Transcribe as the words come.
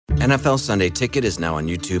NFL Sunday Ticket is now on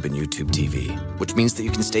YouTube and YouTube TV, which means that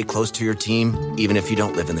you can stay close to your team even if you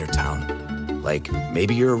don't live in their town. Like,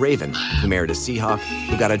 maybe you're a Raven who married a Seahawk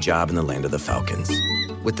who got a job in the land of the Falcons.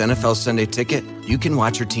 With NFL Sunday Ticket, you can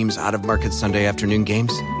watch your team's out-of-market Sunday afternoon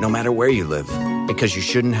games no matter where you live, because you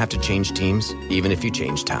shouldn't have to change teams even if you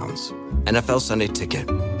change towns. NFL Sunday Ticket,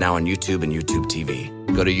 now on YouTube and YouTube TV.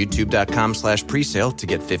 Go to youtube.com/presale to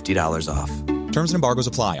get $50 off. Terms and embargoes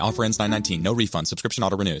apply. Offer ends 9/19. No refund. Subscription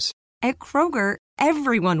auto renews. At Kroger,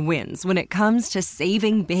 everyone wins when it comes to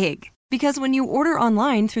saving big. Because when you order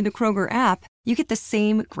online through the Kroger app, you get the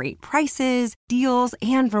same great prices, deals,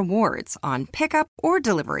 and rewards on pickup or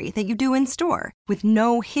delivery that you do in store, with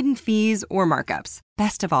no hidden fees or markups.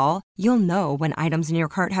 Best of all, you'll know when items in your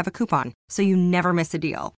cart have a coupon, so you never miss a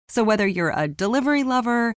deal. So whether you're a delivery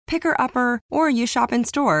lover, picker-upper, or you shop in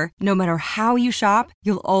store, no matter how you shop,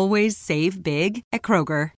 you'll always save big at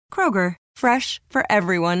Kroger. Kroger, fresh for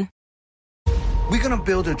everyone. We're gonna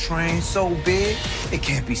build a train so big, it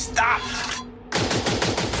can't be stopped.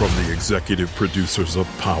 From the executive producers of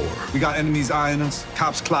Power. We got enemies eyeing us,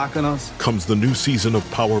 cops clocking us. Comes the new season of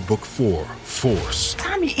Power Book 4, Force.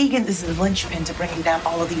 Tommy Egan is the linchpin to bringing down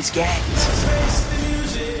all of these gangs.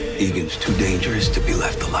 Egan's too dangerous to be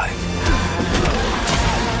left alive.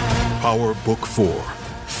 Power Book 4,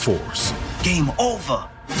 Force. Game over.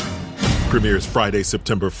 Premieres Friday,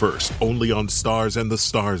 September 1st, only on Stars and the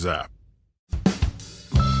Stars app.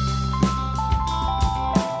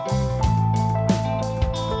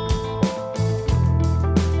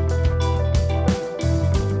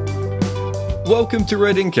 Welcome to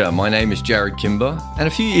Red Inker. My name is Jared Kimber, and a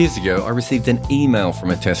few years ago I received an email from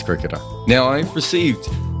a Test cricketer. Now, I've received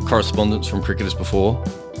correspondence from cricketers before,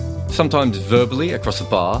 sometimes verbally across a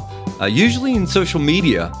bar, usually in social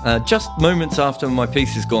media, just moments after my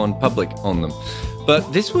piece has gone public on them.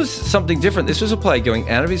 But this was something different. This was a player going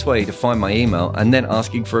out of his way to find my email and then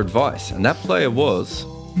asking for advice, and that player was...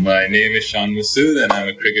 My name is Shan Masood, and I'm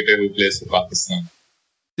a cricketer who plays for Pakistan.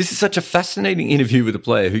 This is such a fascinating interview with a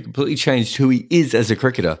player who completely changed who he is as a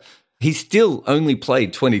cricketer. He's still only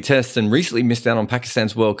played 20 tests and recently missed out on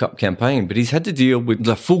Pakistan's World Cup campaign, but he's had to deal with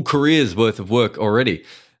the full career's worth of work already.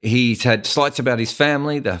 He's had slights about his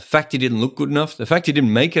family, the fact he didn't look good enough, the fact he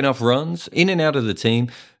didn't make enough runs in and out of the team,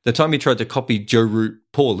 the time he tried to copy Joe Root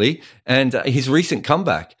poorly, and his recent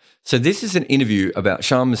comeback. So this is an interview about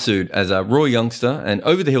Shan Masood as a raw youngster, an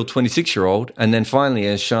over-the-hill 26-year-old, and then finally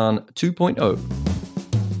as Shan 2.0.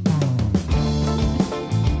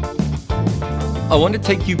 I want to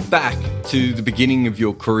take you back to the beginning of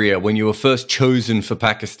your career when you were first chosen for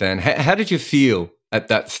Pakistan. How did you feel at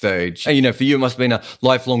that stage? You know, for you, it must have been a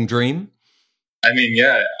lifelong dream. I mean,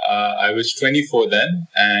 yeah, I was 24 then,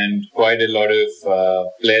 and quite a lot of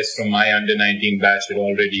players from my under-19 batch had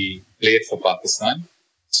already played for Pakistan.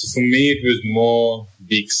 So for me, it was more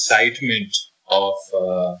the excitement of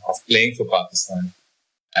playing for Pakistan.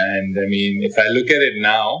 And I mean, if I look at it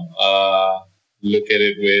now, look at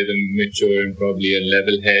it with a mature and probably a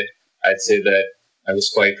level head, I'd say that I was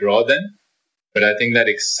quite raw then. But I think that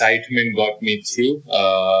excitement got me through.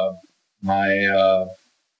 My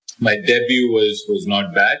debut was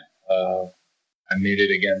not bad. I made it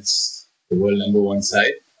against the world number one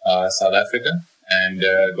side, South Africa, and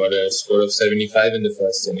got a score of 75 in the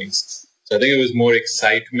first innings. So I think it was more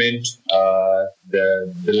excitement,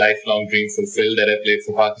 the lifelong dream fulfilled that I played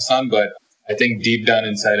for Pakistan. But I think deep down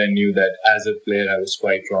inside, I knew that as a player, I was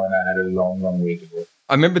quite raw and I had a long, long way to go.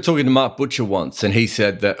 I remember talking to Mark Butcher once, and he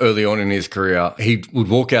said that early on in his career, he would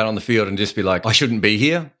walk out on the field and just be like, I shouldn't be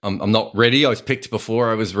here. I'm not ready. I was picked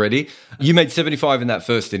before I was ready. You made 75 in that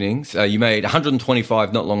first innings. You made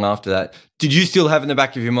 125 not long after that. Did you still have in the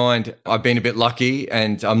back of your mind, I've been a bit lucky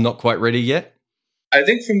and I'm not quite ready yet? I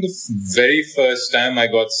think from the very first time I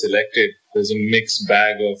got selected, there's a mixed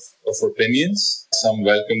bag of opinions. Some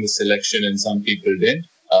welcomed the selection and some people didn't.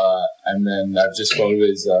 And then I've just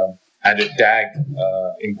always had a tag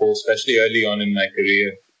imposed, especially early on in my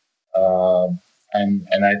career. And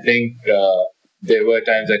I think there were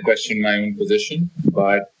times I questioned my own position.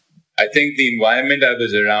 But I think the environment I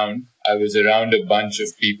was around a bunch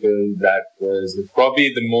of people that was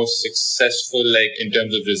probably the most successful, like in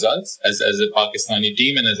terms of results, as a Pakistani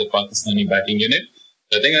team and as a Pakistani batting unit.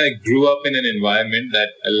 I think I grew up in an environment that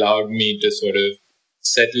allowed me to sort of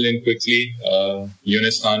settle in quickly.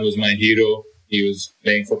 Yunus Khan was my hero. He was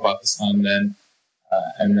playing for Pakistan then.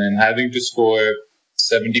 And then having to score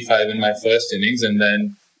 75 in my first innings. And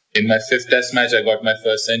then in my fifth test match, I got my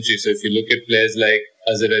first century. So if you look at players like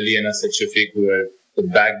Azhar Ali and Asad Shafiq, who are the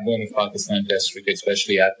backbone of Pakistan Test cricket,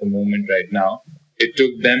 especially at the moment right now, it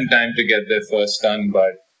took them time to get their first ton.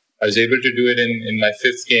 But I was able to do it in my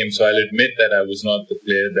fifth game. So I'll admit that I was not the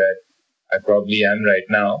player that I probably am right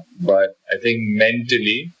now. But I think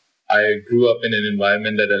mentally, I grew up in an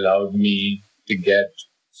environment that allowed me to get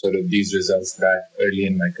sort of these results back early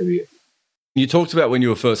in my career. You talked about when you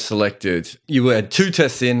were first selected, you had 2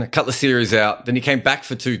 tests in, a couple of series out, then you came back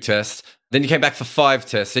for 2 tests, then you came back for 5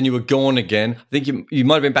 tests, and you were gone again. I think you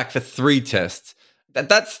might have been back for 3 tests. At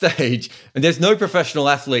that stage, and there's no professional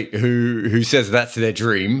athlete who says that's their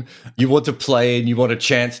dream. You want to play and you want a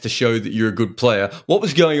chance to show that you're a good player. What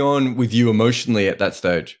was going on with you emotionally at that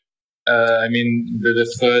stage?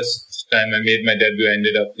 The first time I made my debut, I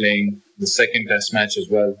ended up playing the second test match as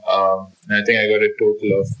well. And I think I got a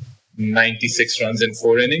total of 96 runs in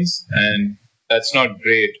 4 innings. And that's not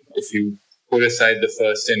great. If you put aside the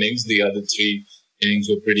first innings, the other 3 innings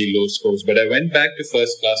were pretty low scores. But I went back to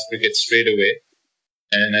first-class cricket straight away.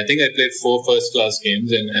 And I think I played 4 first-class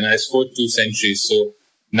games and I scored 2 centuries. So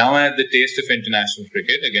now I have the taste of international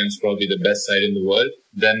cricket against probably the best side in the world.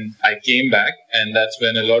 Then I came back, and that's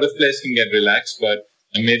when a lot of players can get relaxed. But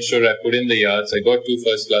I made sure I put in the yards. I got 2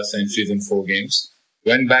 first-class centuries in 4 games.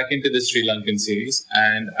 Went back into the Sri Lankan series,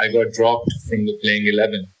 and I got dropped from the playing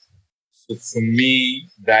 11. So for me,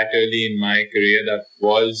 that early in my career, that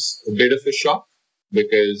was a bit of a shock.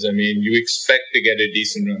 Because, you expect to get a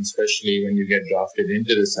decent run, especially when you get drafted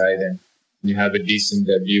into the side and you have a decent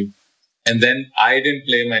debut. And then I didn't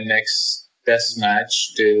play my next test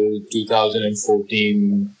match till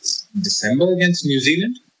 2014 December against New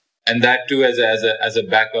Zealand. And that too as a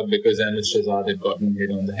backup because Ahmed Shahzad had gotten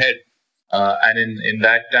hit on the head. And in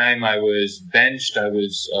that time, I was benched. I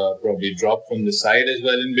was probably dropped from the side as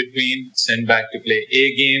well in between, sent back to play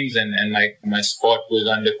A games, and my spot was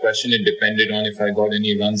under question. It depended on if I got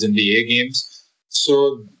any runs in the A games.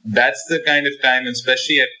 So that's the kind of time,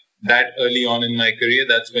 especially at that early on in my career,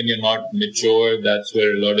 that's when you're not mature. That's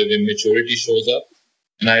where a lot of immaturity shows up.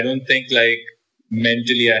 And I don't think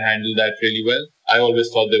mentally I handled that really well. I always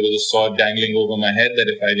thought there was a sword dangling over my head that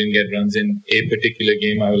if I didn't get runs in a particular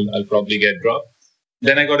game, I'll probably get dropped.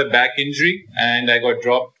 Then I got a back injury and I got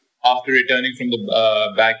dropped. After returning from the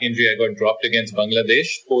back injury, I got dropped against Bangladesh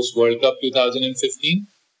post World Cup 2015.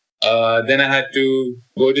 Then I had to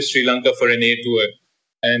go to Sri Lanka for an A tour.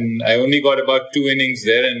 And I only got about 2 innings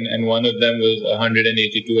there, and one of them was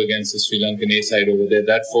 182 against the Sri Lankan A side over there.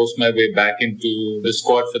 That forced my way back into the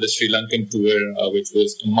squad for the Sri Lankan tour, which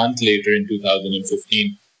was a month later in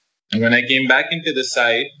 2015. And when I came back into the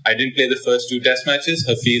side, I didn't play the first 2 test matches.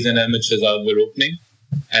 Hafiz and Ahmed Shahzad were opening.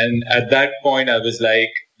 And at that point, I was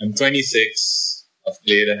like, I'm 26. I've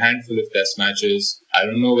played a handful of test matches. I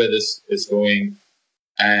don't know where this is going.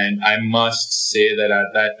 And I must say that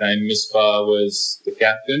at that time, Misbah was the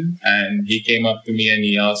captain, and he came up to me and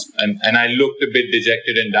he asked, and I looked a bit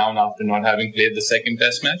dejected and down after not having played the second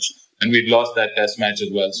test match. And we'd lost that test match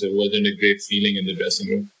as well, so it wasn't a great feeling in the dressing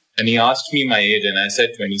room. And he asked me my age, and I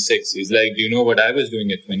said 26. He's like, do you know what I was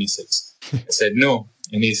doing at 26? I said, no.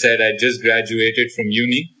 And he said, I just graduated from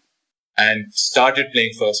uni and started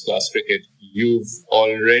playing first-class cricket. You've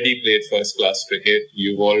already played first-class cricket.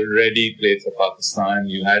 You've already played for Pakistan.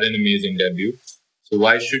 You had an amazing debut. So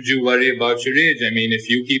why should you worry about your age? If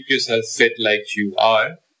you keep yourself fit like you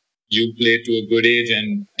are, you play to a good age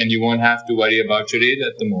and you won't have to worry about your age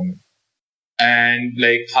at the moment. And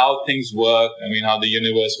how things work, how the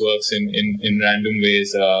universe works in random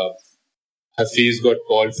ways. Hafiz got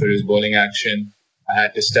called for his bowling action. I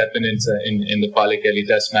had to step in the Pali Kelly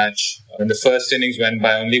test match. When the first innings went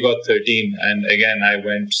by, I only got 13. And again, I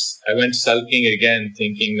went sulking again,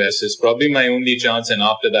 thinking this is probably my only chance. And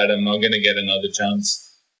after that, I'm not going to get another chance.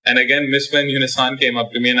 And again, Misbah and Yunus Khan came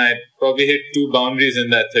up to me and I probably hit 2 boundaries in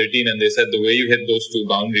that 13. And they said, the way you hit those 2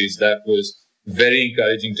 boundaries, that was very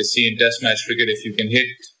encouraging to see in test match cricket. If you can hit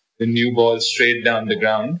the new ball straight down the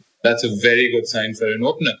ground, that's a very good sign for an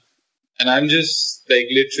opener. And I'm just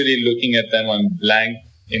literally looking at them. I'm blank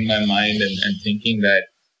in my mind and thinking that,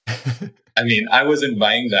 I wasn't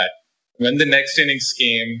buying that. When the next innings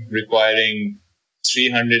came requiring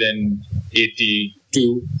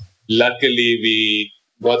 382, luckily we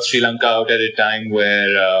got Sri Lanka out at a time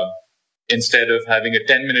where instead of having a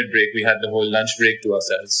 10-minute break, we had the whole lunch break to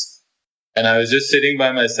ourselves. And I was just sitting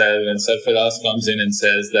by myself and Sarfaraz comes in and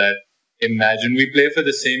says that, imagine we play for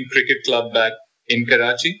the same cricket club back in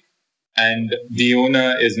Karachi. And the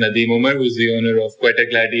owner is Nadeem Umar, who's the owner of Quetta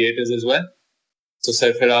Gladiators as well. So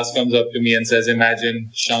Sarfaraz comes up to me and says,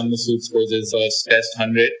 imagine Shan Masood scores his first test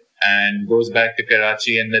 100 and goes back to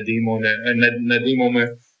Karachi and Nadeem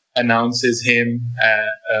Umar announces him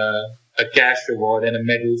a cash reward and a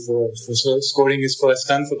medal for scoring his first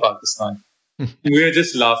ton for Pakistan. We were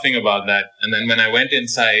just laughing about that. And then when I went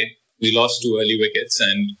inside, we lost 2 early wickets.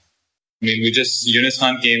 And I mean, Yunus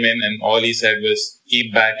Khan came in and all he said was,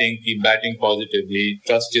 keep batting positively,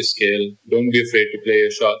 trust your skill, don't be afraid to play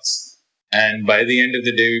your shots. And by the end of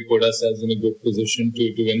the day, we put ourselves in a good position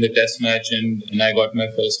to win the test match, and I got my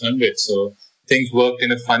first 100. So things worked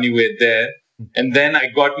in a funny way there. And then I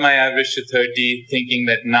got my average to 30, thinking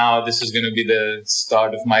that now this is going to be the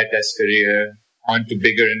start of my test career, on to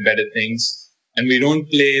bigger and better things. And we don't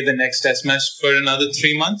play the next test match for another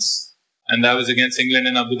 3 months. And that was against England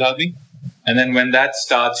and Abu Dhabi. And then when that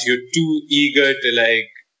starts, you're too eager to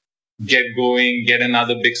get going, get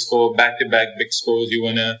another big score, back-to-back big scores.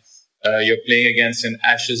 You're playing against an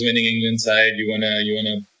Ashes winning England side. You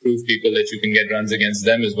wanna prove people that you can get runs against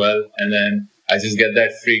them as well. And then I just get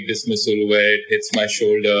that freak dismissal where it hits my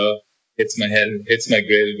shoulder, hits my head, hits my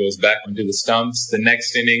grill, goes back onto the stumps. The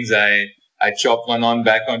next innings, I chop one on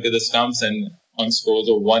back onto the stumps and on scores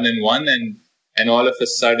of 1-1, and all of a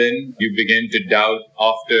sudden you begin to doubt.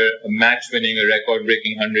 After a match winning a record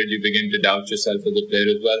breaking 100, you begin to doubt yourself as a player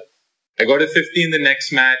as well. I got a 50 in the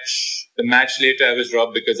next match. The match later I was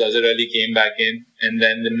dropped because Azhar Ali came back in, and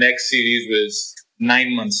then the next series was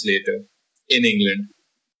 9 months later in England.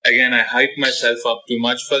 Again, I hyped myself up too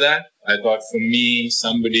much for that. I thought, for me,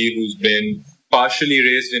 somebody who's been partially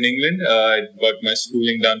raised in England, I got my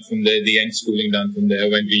schooling done from there, the end schooling done from there. I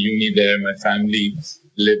went to uni there. My family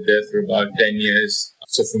lived there for about 10 years.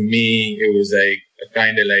 So for me, it was a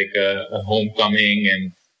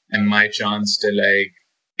homecoming and my chance to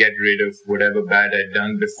get rid of whatever bad I'd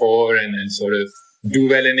done before and sort of do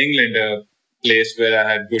well in England, a place where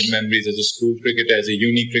I had good memories as a school cricketer, as a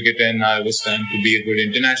uni cricketer, and now it was time to be a good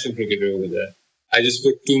international cricketer over there. I just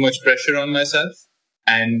put too much pressure on myself,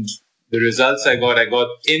 and the results I got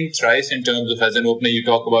in thrice in terms of, as an opener, you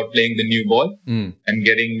talk about playing the new ball and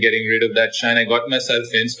getting rid of that shine. I got myself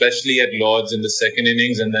in, especially at Lord's in the second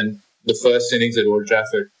innings and then the first innings at Old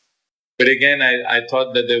Trafford. But again, I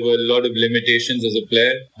thought that there were a lot of limitations as a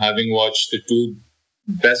player, having watched the 2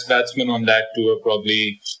 best batsmen on that tour,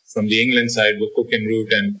 probably from the England side, were Cook and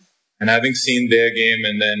Root, and having seen their game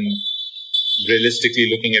and then realistically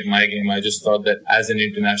looking at my game, I just thought that as an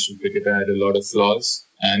international cricketer, I had a lot of flaws,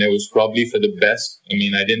 and it was probably for the best. I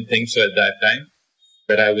mean, I didn't think so at that time,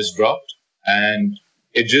 but I was dropped, and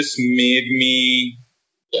it just made me,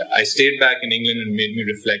 I stayed back in England and made me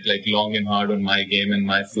reflect long and hard on my game and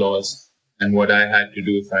my flaws and what I had to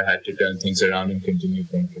do if I had to turn things around and continue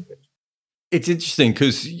playing cricket. It's interesting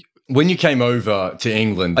because when you came over to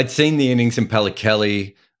England, I'd seen the innings in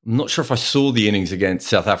Pally. I'm not sure if I saw the innings against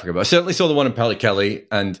South Africa, but I certainly saw the one in Pally,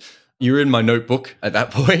 and you were in my notebook at that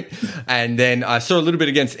point. And then I saw a little bit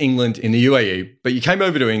against England in the UAE, but you came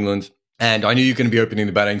over to England and I knew you were going to be opening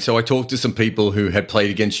the batting. So I talked to some people who had played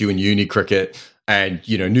against you in uni cricket and,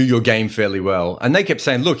 knew your game fairly well. And they kept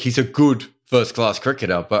saying, look, he's a good first-class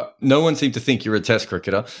cricketer, but no one seemed to think you're a test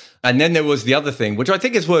cricketer. And then there was the other thing, which I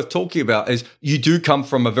think is worth talking about, is you do come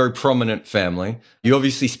from a very prominent family. You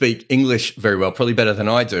obviously speak English very well, probably better than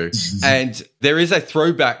I do. And there is a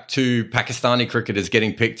throwback to Pakistani cricketers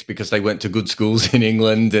getting picked because they went to good schools in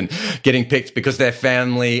England and getting picked because their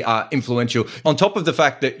family are influential. On top of the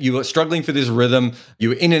fact that you were struggling for this rhythm, you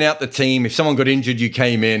were in and out the team. If someone got injured, you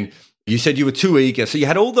came in. You said you were too eager. So you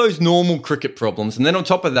had all those normal cricket problems. And then on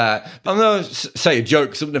top of that, I'm going to say a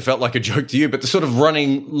joke, something that felt like a joke to you, but the sort of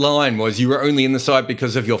running line was you were only in the side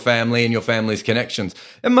because of your family and your family's connections.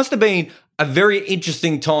 It must have been a very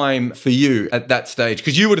interesting time for you at that stage,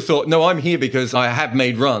 because you would have thought, no, I'm here because I have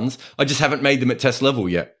made runs. I just haven't made them at test level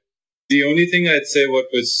yet. The only thing I'd say what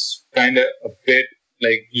was kind of a bit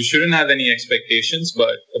you shouldn't have any expectations,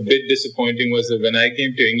 but a bit disappointing was that when I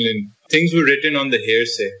came to England, things were written on the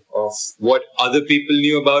hearsay of what other people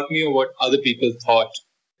knew about me or what other people thought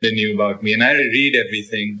they knew about me. And I read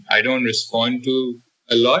everything. I don't respond to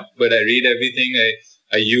a lot, but I read everything.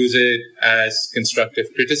 I use it as constructive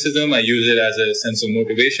criticism. I use it as a sense of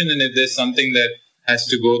motivation. And if there's something that has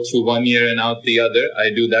to go through one ear and out the other, I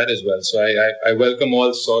do that as well. So I welcome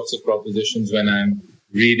all sorts of propositions when I'm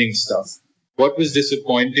reading stuff. What was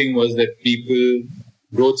disappointing was that people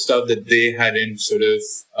wrote stuff that they hadn't sort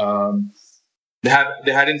of,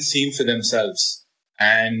 they hadn't seen for themselves.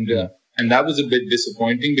 And that was a bit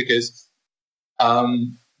disappointing because,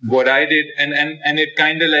 what I did, and it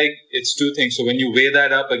kind of it's 2 things. So when you weigh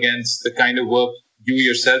that up against the kind of work you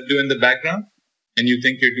yourself do in the background and you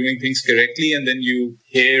think you're doing things correctly and then you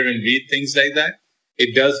hear and read things like that,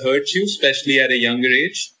 it does hurt you, especially at a younger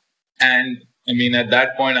age. And I mean, at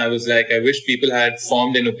that point, I was I wish people had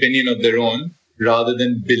formed an opinion of their own rather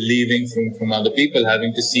than believing from other people,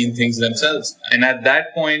 having to see things themselves. And at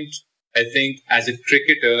that point, I think as a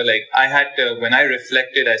cricketer, like I had to, when I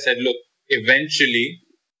reflected, I said, look, eventually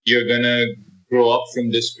you're going to grow up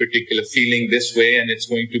from this particular feeling this way, and it's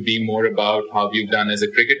going to be more about how you've done as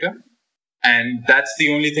a cricketer. And that's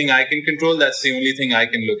the only thing I can control. That's the only thing I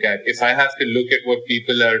can look at. If I have to look at what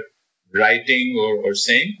people are writing or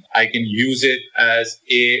saying, I can use it as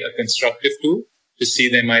a constructive tool to see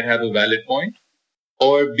they might have a valid point,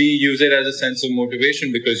 or B, use it as a sense of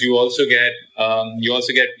motivation, because you also get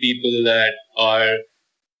people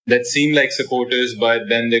that seem like supporters, but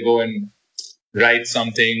then they go and write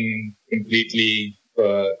something completely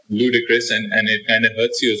ludicrous, and it kind of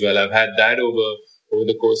hurts you as well. I've had that over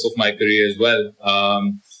the course of my career as well.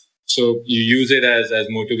 So you use it as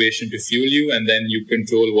motivation to fuel you, and then you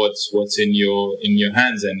control what's in your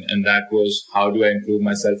hands. And that was, how do I improve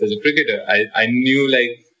myself as a cricketer? I knew,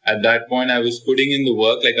 like, at that point I was putting in the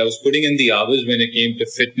work, like I was putting in the hours when it came to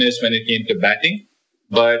fitness, when it came to batting.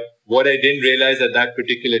 But what I didn't realize at that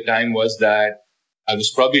particular time was that I was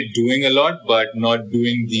probably doing a lot, but not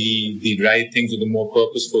doing the right things or the more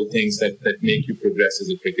purposeful things that make you progress as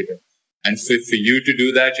a cricketer. And for you to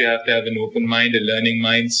do that, you have to have an open mind, a learning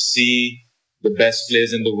mind, see the best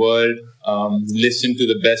players in the world, listen to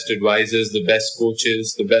the best advisors, the best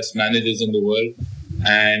coaches, the best managers in the world,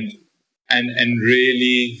 and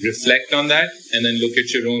really reflect on that, and then look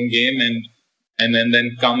at your own game and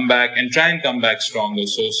then come back and try and come back stronger.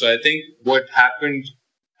 So I think what happened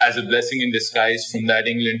as a blessing in disguise from that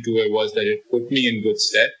England tour was that it put me in good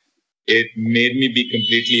stead. It made me be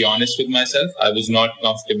completely honest with myself. I was not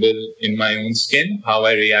comfortable in my own skin, how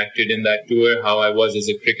I reacted in that tour, how I was as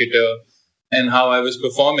a cricketer, and how I was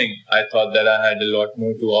performing. I thought that I had a lot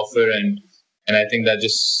more to offer, and I think that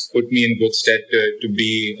just put me in good stead to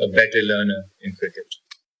be a better learner in cricket.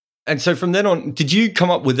 And so from then on, did you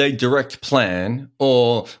come up with a direct plan,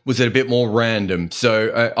 or was it a bit more random?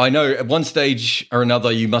 So I know at one stage or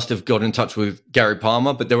another, you must have got in touch with Gary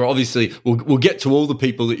Palmer, but there were obviously, we'll get to all the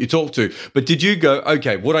people that you talked to, but did you go,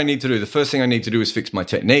 okay, what I need to do, the first thing I need to do is fix my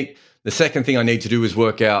technique. The second thing I need to do is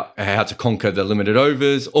work out how to conquer the limited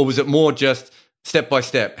overs, or was it more just step by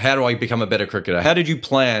step? How do I become a better cricketer? How did you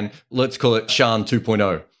plan, let's call it Shan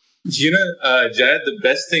 2.0? You know, Jared, the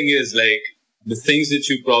best thing is, like, the things that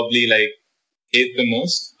you probably hate the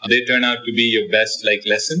most, they turn out to be your best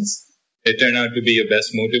lessons. They turn out to be your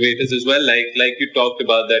best motivators as well. Like you talked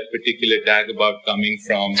about that particular tag about coming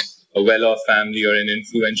from a well-off family or an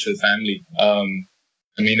influential family.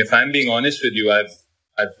 I mean, if I'm being honest with you, I've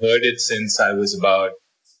heard it since I was about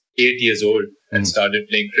 8 years old and started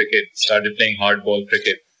playing cricket, started playing hardball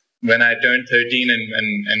cricket. When I turned 13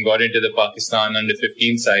 and got into the Pakistan under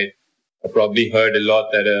 15 side, I probably heard a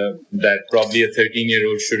lot that probably a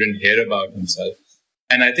 13-year-old shouldn't hear about himself.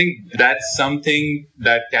 And I think that's something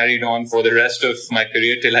that carried on for the rest of my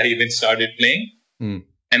career till I even started playing.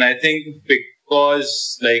 And I think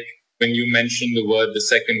because, when you mentioned the word, the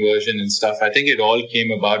second version and stuff, I think it all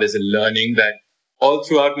came about as a learning that all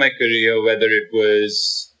throughout my career, whether it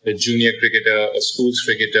was a junior cricketer, a schools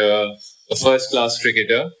cricketer, a first-class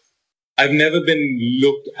cricketer, I've never been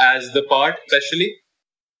looked as the part, especially.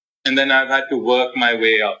 And then I've had to work my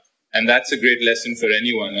way up. And that's a great lesson for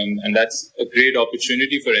anyone. And that's a great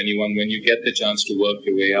opportunity for anyone when you get the chance to work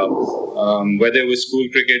your way up. Whether it was school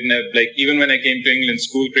cricket, even when I came to England,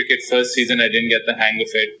 school cricket first season, I didn't get the hang of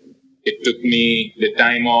it. It took me the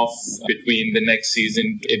time off between the next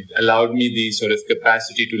season. It allowed me the sort of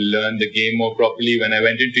capacity to learn the game more properly. When I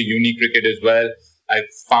went into uni cricket as well, I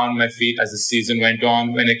found my feet as the season went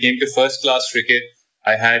on. When I came to first class cricket,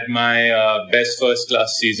 I had my best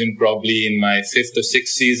first-class season probably in my 5th or 6th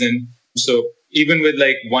season. So even with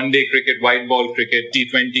one-day cricket, white ball cricket,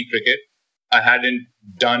 T20 cricket, I hadn't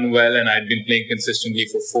done well, and I'd been playing consistently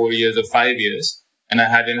for 4 years or 5 years, and I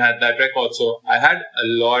hadn't had that record. So I had a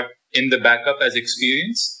lot in the backup as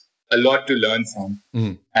experience, a lot to learn from.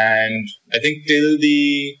 And I think till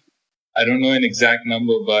I don't know an exact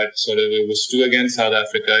number, but sort of it was 2 against South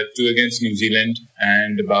Africa, 2 against New Zealand,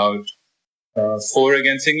 and about 4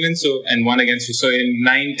 against England, and 1 against you. So in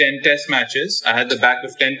 9-10 test matches, I had the back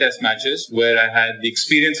of 10 test matches where I had the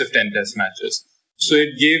experience of 10 test matches. So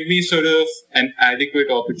it gave me sort of an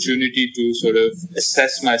adequate opportunity to sort of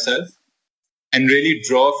assess myself and really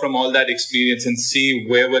draw from all that experience and see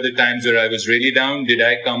where were the times where I was really down. Did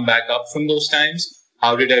I come back up from those times?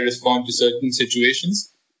 How did I respond to certain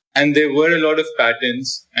situations? And there were a lot of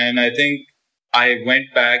patterns. And I think I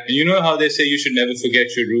went back. You know how they say you should never forget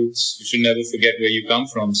your roots. You should never forget where you come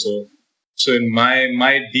from. So in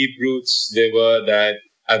my deep roots, they were that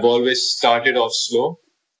I've always started off slow,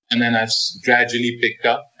 and then I've gradually picked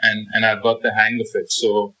up and I've got the hang of it.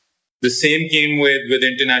 So The same came with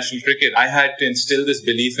international cricket. I had to instill this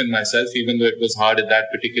belief in myself, even though it was hard at that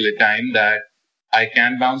particular time, that I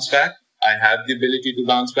can bounce back. I have the ability to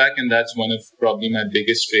bounce back. And that's one of probably my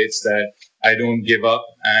biggest traits, that I don't give up.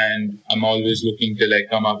 And I'm always looking to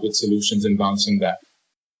come up with solutions and bouncing back.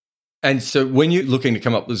 And so when you're looking to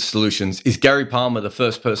come up with solutions, is Gary Palmer the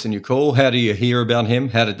first person you call? How do you hear about him?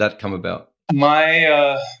 How did that come about?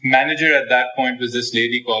 My manager at that point was this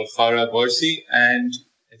lady called Farah Borsi, and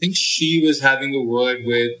I think she was having a word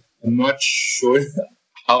with, I'm not sure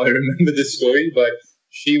how I remember the story, but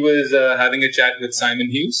she was having a chat with Simon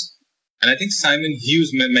Hughes. And I think Simon Hughes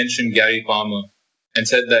mentioned Gary Palmer and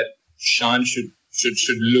said that Shan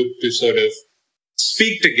should look to sort of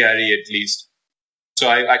speak to Gary at least. So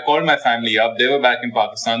I called my family up. They were back in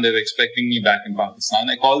Pakistan. They were expecting me back in Pakistan.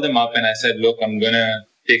 I called them up and I said, look, I'm going to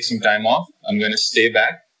take some time off. I'm going to stay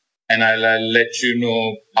back and I'll let you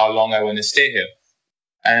know how long I want to stay here.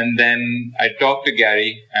 And then I talked to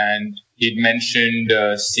Gary and he'd mentioned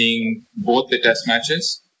seeing both the test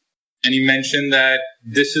matches. And he mentioned that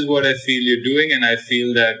this is what I feel you're doing and I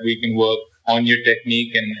feel that we can work on your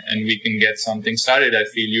technique and we can get something started. I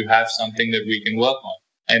feel you have something that we can work on.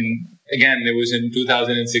 And again, it was in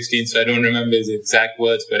 2016, so I don't remember his exact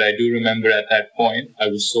words, but I do remember at that point I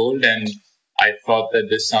was sold and I thought that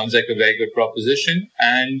this sounds like a very good proposition.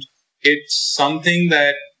 And it's something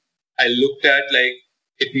that I looked at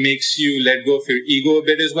it makes you let go of your ego a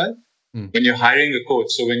bit as well when you're hiring a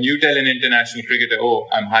coach. So when you tell an international cricketer, oh,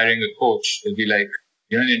 I'm hiring a coach, they'll be like,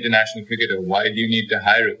 you're an international cricketer. Why do you need to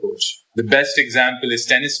hire a coach? The best example is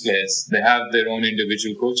tennis players. They have their own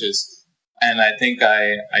individual coaches. And I think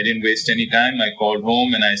I didn't waste any time. I called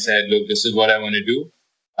home and I said, look, this is what I want to do.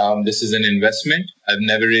 This is an investment. I've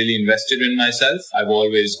never really invested in myself. I've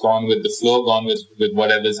always gone with the flow, gone with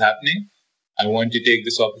whatever's happening. I want to take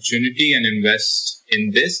this opportunity and invest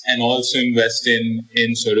in this and also invest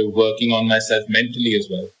in sort of working on myself mentally as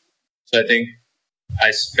well. So I think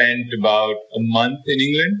I spent about a month in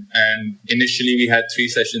England and initially we had 3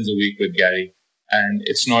 sessions a week with Gary. And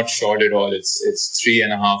it's not short at all. It's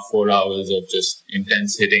 3.5, 4 hours of just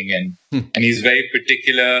intense hitting. And he's very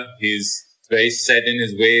particular. He's very set in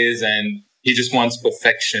his ways and he just wants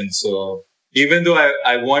perfection. So even though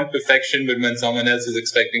I want perfection, but when someone else is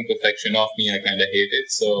expecting perfection of me, I kind of hate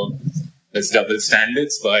it. So that's double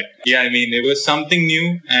standards. But yeah, I mean, it was something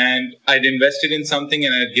new and I'd invested in something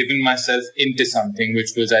and I'd given myself into something,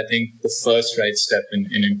 which was, I think, the first right step in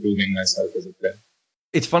improving myself as a player.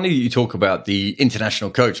 It's funny you talk about the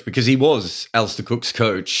international coach because he was Alistair Cook's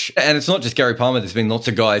coach. And it's not just Gary Palmer. There's been lots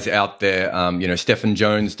of guys out there. Stephen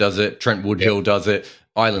Jones does it. Trent Woodhill does it.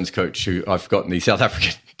 Ireland's coach, who I've forgotten, the South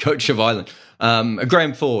African coach of Ireland.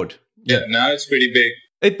 Graham Ford. Yeah, now it's pretty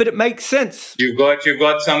big. But it makes sense. You've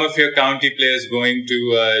got some of your county players going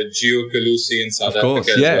to Gio Calusi in South Africa. Of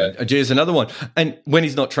course, yeah. Gio's another one. And when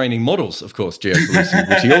he's not training models, of course, Gio Calusi,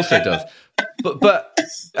 which he also does. But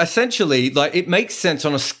essentially, it makes sense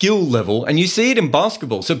on a skill level, and you see it in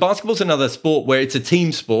basketball. So basketball's another sport where it's a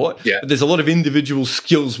team sport, but there's a lot of individual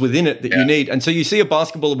skills within it that you need. And so you see a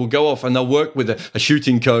basketballer will go off and they'll work with a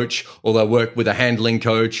shooting coach or they'll work with a handling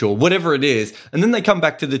coach or whatever it is, and then they come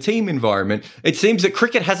back to the team environment. It seems that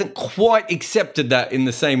cricket hasn't quite accepted that in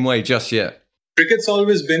the same way just yet. Cricket's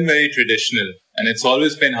always been very traditional, and it's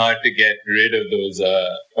always been hard to get rid of those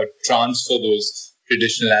or transfer those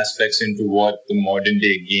traditional aspects into what the modern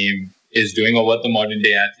day game is doing or what the modern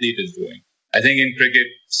day athlete is doing. I think in cricket,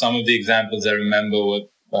 some of the examples I remember were,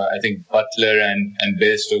 I think Butler and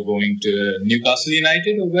Bairstow going to Newcastle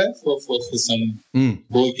United or where for some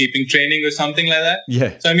goalkeeping training or something like that.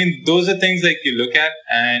 Yeah. So, I mean, those are things you look at.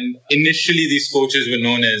 And initially these coaches were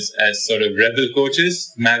known as sort of rebel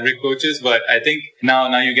coaches, maverick coaches. But I think now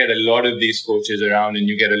you get a lot of these coaches around and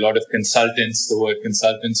you get a lot of consultants, the word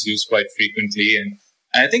consultants used quite frequently. And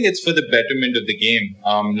I think it's for the betterment of the game.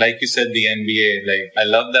 Like you said, the NBA, I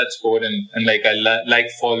love that sport and I like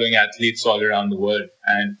following athletes all around the world.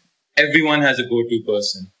 And everyone has a go-to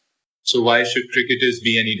person. So why should cricketers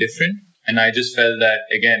be any different? And I just felt that,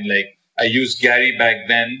 again, I used Gary back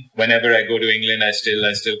then. Whenever I go to England, I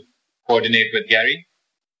still coordinate with Gary.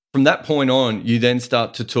 From that point on, you then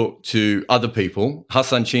start to talk to other people.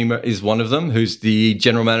 Hassan Chima is one of them, who's the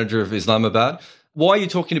general manager of Islamabad. Why are you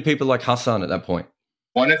talking to people like Hassan at that point?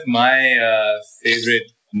 One of my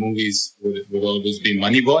favorite movies would always be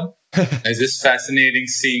Moneyball. It's just fascinating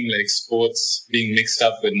seeing sports being mixed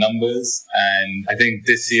up with numbers. And I think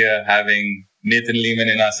this year having Nathan Lehman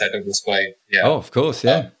in our setup was quite, Oh, of course,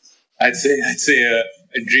 yeah. I'd say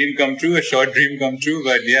a dream come true, a short dream come true.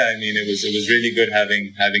 But yeah, I mean, it was really good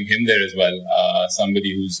having him there as well.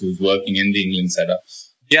 Somebody who's working in the England setup.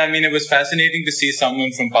 Yeah, I mean, it was fascinating to see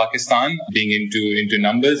someone from Pakistan being into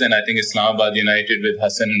numbers. And I think Islamabad United with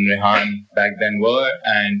Hassan and Rehan back then were.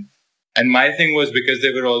 And my thing was because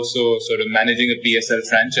they were also sort of managing a PSL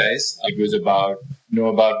franchise. It was about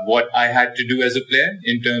what I had to do as a player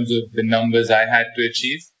in terms of the numbers I had to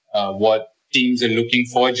achieve, what teams are looking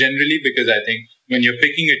for generally, because I think when you're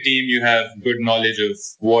picking a team, you have good knowledge of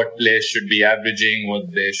what players should be averaging, what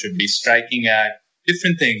they should be striking at,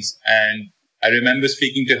 different things. And I remember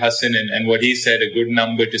speaking to Hassan and what he said, a good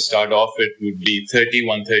number to start off with would be 30,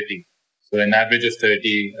 130. So an average of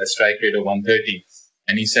 30, a strike rate of 130.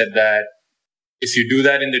 And he said that if you do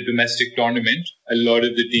that in the domestic tournament, a lot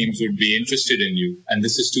of the teams would be interested in you. And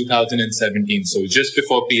this is 2017, so just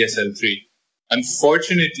before PSL 3.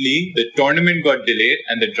 Unfortunately, the tournament got delayed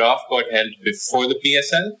and the draft got held before the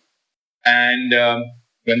PSL. And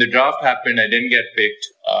when the draft happened, I didn't get picked.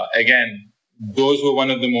 Again, those were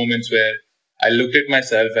one of the moments where I looked at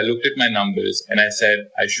myself, I looked at my numbers, and I said,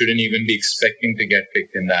 I shouldn't even be expecting to get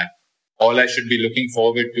picked in that. All I should be looking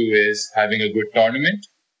forward to is having a good tournament,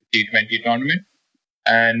 T20 tournament.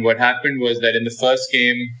 And what happened was that in the first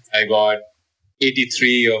game, I got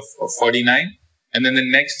 83 of 49. And then the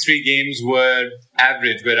next 3 games were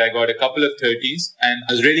average, where I got a couple of 30s. And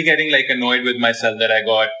I was really getting annoyed with myself that I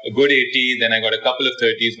got a good 80, then I got a couple of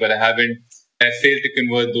 30s, but I failed to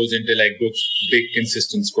convert those into good, big,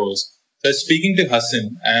 consistent scores. So I was speaking to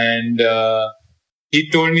Hassan, and he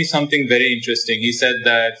told me something very interesting. He said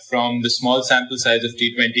that from the small sample size of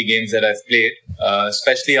T20 games that I've played,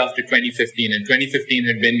 especially after 2015, and 2015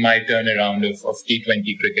 had been my turnaround of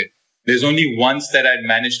T20 cricket. There's only once that I'd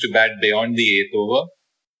managed to bat beyond the 8th over.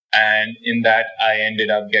 And in that, I ended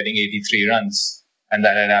up getting 83 runs. And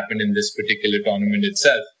that had happened in this particular tournament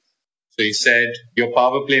itself. So he said, your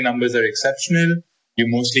power play numbers are exceptional. You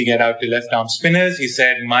mostly get out to left-arm spinners. He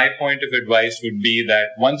said, my point of advice would be that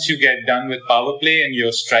once you get done with power play and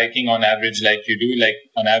you're striking on average like you do,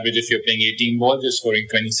 on average if you're playing 18 balls, you're scoring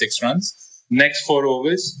 26 runs. Next 4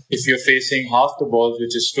 overs, if you're facing half the balls,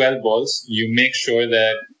 which is 12 balls, you make sure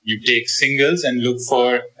that you take singles and look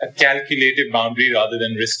for a calculated boundary rather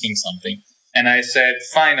than risking something. And I said,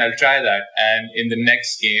 fine, I'll try that. And in the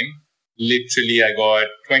next game, literally I got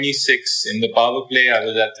 26 in the power play. I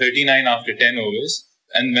was at 39 after 10 overs.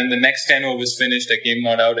 And when the next 10 overs finished, I came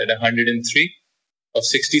not out at 103 of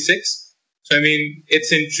 66. So, I mean,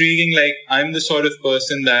 it's intriguing. I'm the sort of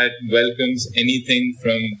person that welcomes anything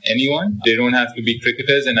from anyone. They don't have to be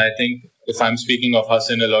cricketers. And I think if I'm speaking of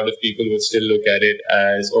Hassan, a lot of people would still look at it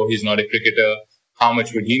as, oh, he's not a cricketer. How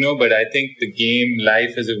much would he know? But I think the game,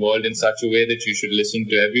 life has evolved in such a way that you should listen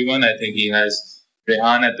to everyone. I think he has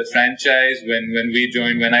Rehan at the franchise.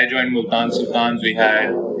 When I joined Multan Sultans, we had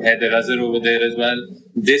Haider Azhar over there as well.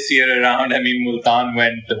 This year around, Multan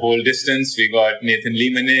went the whole distance. We got Nathan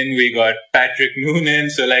Lehman in, we got Patrick Noonan.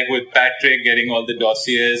 So with Patrick getting all the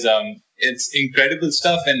dossiers, it's incredible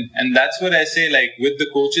stuff. And that's what I say, with the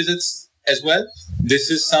coaches as well.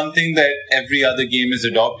 This is something that every other game is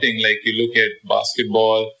adopting. You look at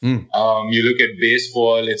basketball, you look at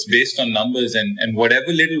baseball, it's based on numbers and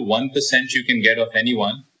whatever little 1% you can get of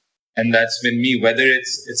anyone. And that's been me, whether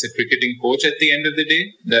it's a cricketing coach at the end of the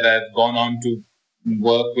day that I've gone on to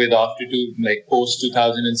work with after post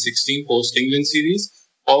 2016, post England series,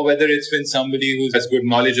 or whether it's been somebody who has good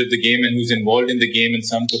knowledge of the game and who's involved in the game in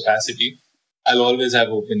some capacity. I'll always have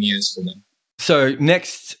open ears for them. So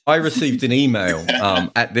next, I received an email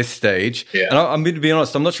at this stage. Yeah. And I'm going to be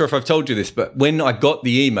honest, I'm not sure if I've told you this, but when I got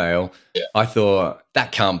the email, I thought,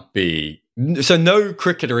 that can't be. So no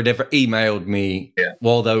cricketer had ever emailed me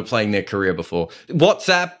while they were playing their career before.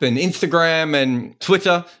 WhatsApp and Instagram and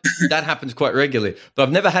Twitter, that happens quite regularly. But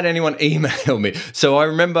I've never had anyone email me. So I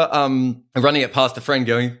remember running it past a friend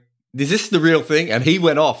going, is this the real thing? And he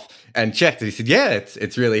went off and checked it. He said, yeah,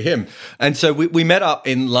 it's really him. And so we met up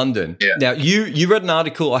in London. Yeah. Now, you read an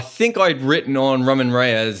article, I think I'd written on Raman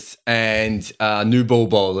Reyes and new ball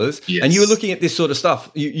bowlers. Yes. And you were looking at this sort of stuff.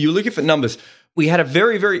 You were looking for numbers. We had a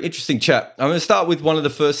very, very interesting chat. I'm going to start with one of the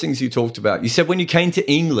first things you talked about. You said when you came to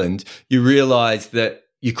England, you realized that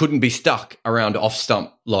you couldn't be stuck around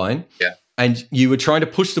off-stump line. Yeah. And you were trying to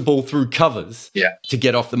push the ball through covers to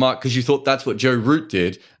get off the mark because you thought that's what Joe Root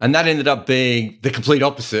did. And that ended up being the complete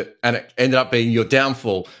opposite, and it ended up being your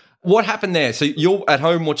downfall. What happened there? So you're at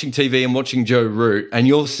home watching TV and watching Joe Root, and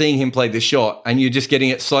you're seeing him play this shot, and you're just getting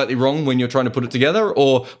it slightly wrong when you're trying to put it together?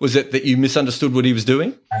 Or was it that you misunderstood what he was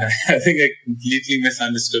doing? I think I completely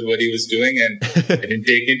misunderstood what he was doing, and I didn't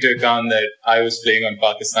take into account that I was playing on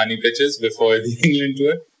Pakistani pitches before the England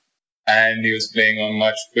tour. And he was playing on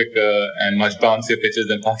much quicker and much bouncier pitches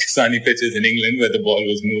than Pakistani pitches in England, where the ball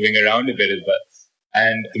was moving around a bit as well.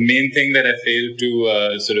 And the main thing that I failed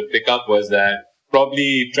to sort of pick up was that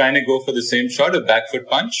probably trying to go for the same shot, a back foot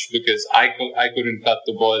punch, because I couldn't cut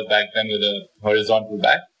the ball back then with a horizontal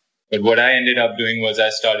back. But what I ended up doing was I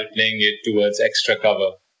started playing it towards extra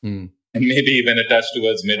cover. And maybe even a touch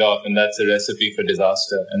towards mid-off, and that's a recipe for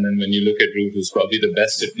disaster. And then when you look at Root, who's probably the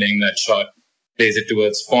best at playing that shot, plays it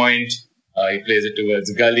towards point, he plays it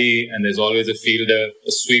towards gully, and there's always a fielder,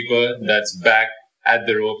 a sweeper that's back at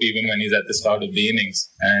the rope even when he's at the start of the innings.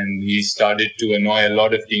 And he started to annoy a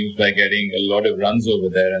lot of teams by getting a lot of runs over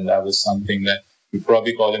there, and that was something that we'd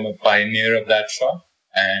probably call him a pioneer of that shot.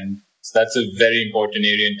 And so that's a very important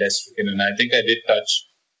area in Test cricket, and I think I did touch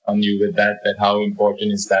on you with that how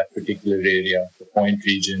important is that particular area, the point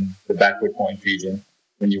region, the backward point region,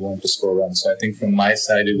 when you want to score runs. So I think from my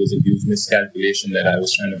side, it was a huge miscalculation that I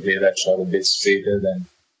was trying to play that shot a bit straighter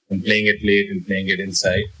than playing it late and playing it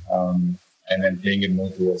inside, and then playing it more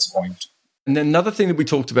towards point. And then another thing that we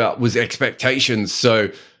talked about was expectations. So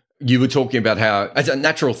you were talking about how, as a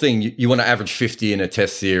natural thing, you want to average 50 in a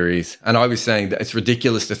test series. And I was saying that it's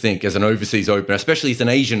ridiculous to think as an overseas opener, especially as an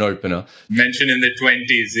Asian opener. Mentioned in the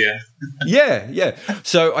 20s, Yeah.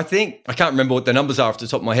 So I think, I can't remember what the numbers are off the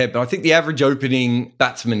top of my head, but I think the average opening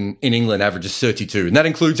batsman in England averages 32. And that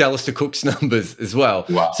includes Alistair Cook's numbers as well.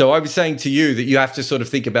 Wow. So I was saying to you that you have to sort of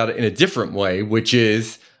think about it in a different way, which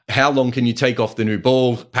is, how long can you take off the new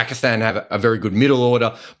ball? Pakistan have a very good middle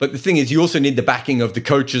order. But the thing is, you also need the backing of the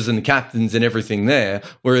coaches and the captains and everything there.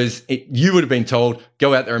 Whereas you would have been told,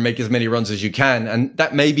 go out there and make as many runs as you can. And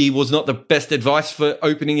that maybe was not the best advice for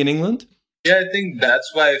opening in England. Yeah, I think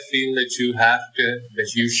that's why I feel that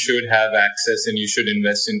you should have access and you should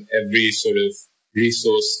invest in every sort of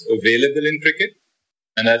resource available in cricket.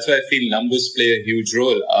 And that's why I feel numbers play a huge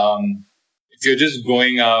role. If you're just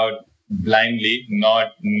going out blindly, not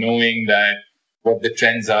knowing that what the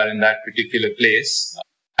trends are in that particular place,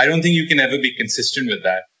 I don't think you can ever be consistent with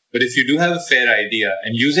that. But if you do have a fair idea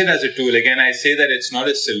and use it as a tool, again, I say that it's not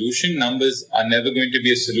a solution. Numbers are never going to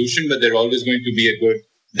be a solution, but they're always going to be a good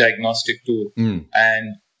diagnostic tool.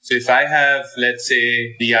 And so if I have, let's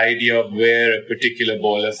say, the idea of where a particular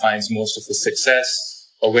bowler finds most of his success,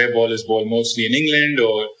 or where bowlers bowl mostly in England,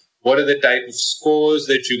 or what are the type of scores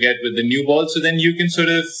that you get with the new ball? So then you can sort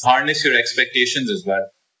of harness your expectations as well.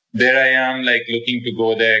 There I am, like looking to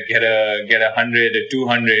go there, get a 100, a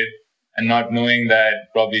 200, and not knowing that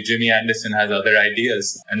probably Jimmy Anderson has other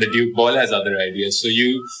ideas and the Duke ball has other ideas.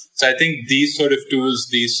 So I think these sort of tools,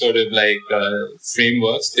 these sort of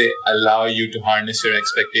frameworks, they allow you to harness your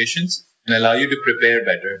expectations and allow you to prepare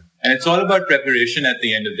better. And it's all about preparation at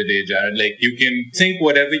the end of the day, Jared. Like, you can think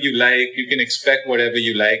whatever you like, you can expect whatever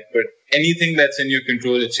you like, but anything that's in your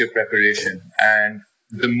control, it's your preparation. And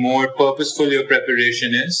the more purposeful your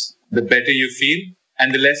preparation is, the better you feel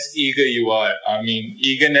and the less eager you are. I mean,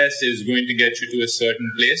 eagerness is going to get you to a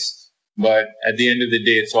certain place, but at the end of the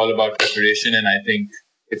day, it's all about preparation. And I think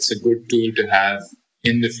it's a good tool to have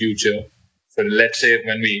in the future. So let's say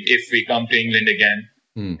if we come to England again,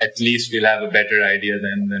 at least we'll have a better idea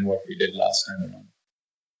than what we did last time around.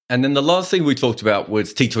 And then the last thing we talked about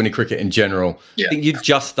was T20 cricket in general. Yeah. I think you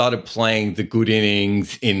just started playing the good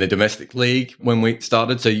innings in the domestic league when we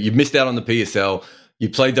started. So you missed out on the PSL. You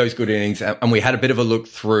played those good innings and we had a bit of a look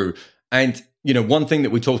through. And, one thing that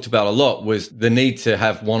we talked about a lot was the need to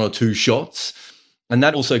have one or two shots. And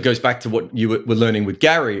that also goes back to what you were learning with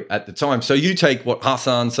Gary at the time. So you take what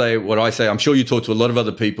Hassan say, what I say. I'm sure you talk to a lot of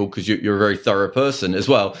other people because you're a very thorough person as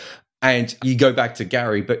well. And you go back to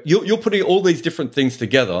Gary, but you're putting all these different things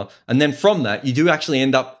together. And then from that, you do actually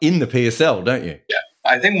end up in the PSL, don't you? Yeah.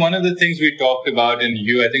 I think one of the things we talked about, and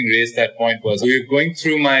you, I think, raised that point, was we were going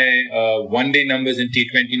through my one-day numbers and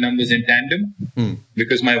T20 numbers in tandem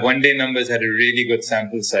because my one-day numbers had a really good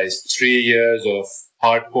sample size, 3 years of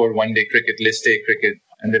hardcore one-day cricket, list A cricket,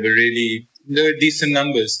 and they were decent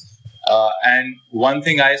numbers. And one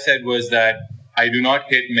thing I said was that I do not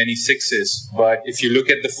hit many sixes, but if you look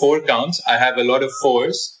at the 4 counts, I have a lot of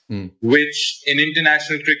 4s, which in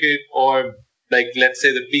international cricket or let's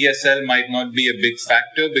say the PSL might not be a big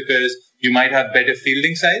factor because you might have better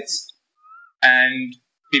fielding sides and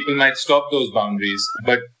people might stop those boundaries.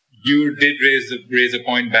 But you did raise a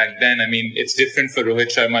point back then. I mean, it's different for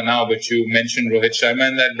Rohit Sharma now, but you mentioned Rohit Sharma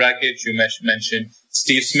in that bracket. You mentioned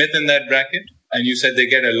Steve Smith in that bracket. And you said they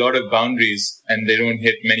get a lot of boundaries and they don't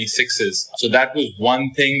hit many sixes. So that was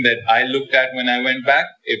one thing that I looked at when I went back.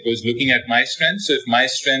 It was looking at my strengths. So if my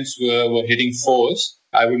strengths were hitting 4s,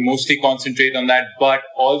 I would mostly concentrate on that, but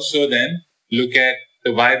also then look at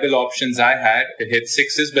the viable options I had to hit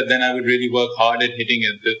 6s, but then I would really work hard at hitting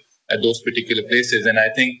at those particular places. And I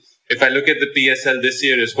think if I look at the PSL this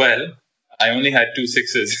year as well, I only had 2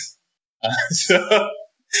 sixes. So,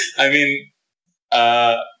 I mean,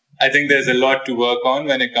 I think there's a lot to work on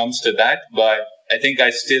when it comes to that, but I think I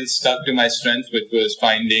still stuck to my strength, which was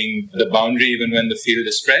finding the boundary even when the field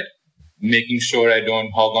is spread, making sure I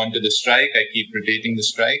don't hog onto the strike. I keep rotating the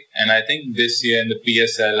strike. And I think this year in the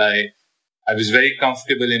PSL, I was very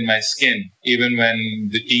comfortable in my skin, even when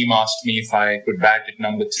the team asked me if I could bat at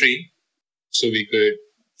number 3. So we could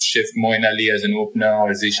shift Moin Ali as an opener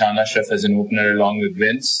or Zishan Ashraf as an opener along with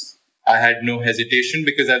Vince. I had no hesitation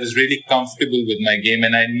because I was really comfortable with my game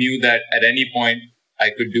and I knew that at any point I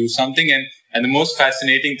could do something. And the most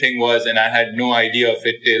fascinating thing was, and I had no idea of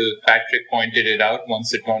it till Patrick pointed it out once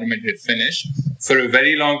the tournament had finished, for a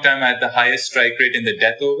very long time I had the highest strike rate in the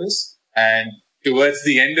death overs. And towards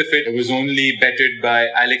the end of it, it was only bettered by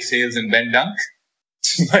Alex Hales and Ben Dunk.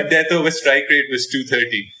 My death over strike rate was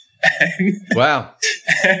 230. Wow.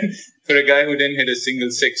 And for a guy who didn't hit a single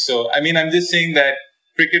 6. So, I mean, I'm just saying that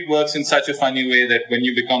cricket works in such a funny way that when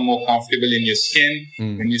you become more comfortable in your skin,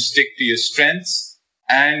 when you stick to your strengths,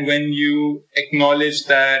 and when you acknowledge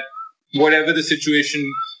that whatever the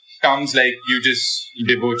situation comes, like you just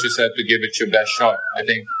devote yourself to give it your best shot. I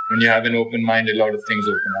think when you have an open mind, a lot of things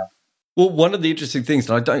open up. Well, one of the interesting things,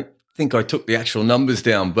 and I don't think I took the actual numbers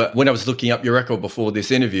down, but when I was looking up your record before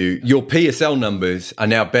this interview, your PSL numbers are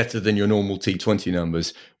now better than your normal T20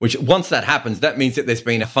 numbers, which once that happens, that means that there's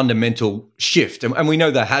been a fundamental shift. And we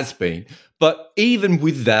know there has been. But even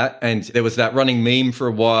with that, and there was that running meme for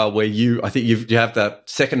a while where I think you have the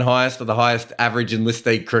second highest or the highest average in list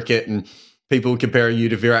A cricket, and people comparing you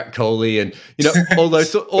to Virat Kohli, and all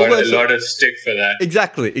those. A lot of stick for that.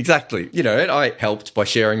 Exactly. And I helped by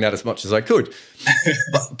sharing that as much as I could.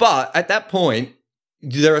 but at that point,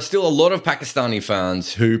 there are still a lot of Pakistani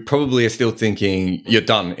fans who probably are still thinking you're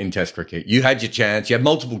done in Test cricket. You had your chance. You had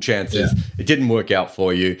multiple chances. Yeah. It didn't work out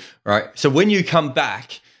for you, right? So when you come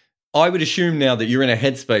back, I would assume now that you're in a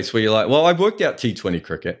headspace where you're like, well, I've worked out T20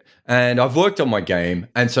 cricket and I've worked on my game,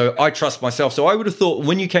 and so I trust myself. So I would have thought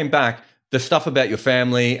when you came back, the stuff about your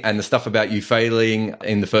family and the stuff about you failing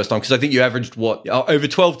in the first time, because I think you averaged over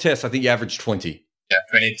 12 tests, I think you averaged 20. Yeah,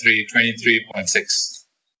 23.6.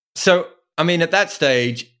 So, I mean, at that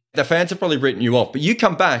stage, the fans have probably written you off, but you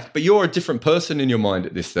come back, but you're a different person in your mind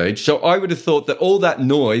at this stage. So I would have thought that all that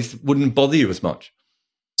noise wouldn't bother you as much.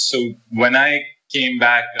 So when I came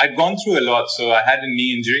back, I'd gone through a lot. So I had a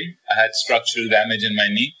knee injury. I had structural damage in my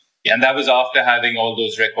knee. And that was after having all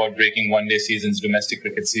those record-breaking one-day seasons, domestic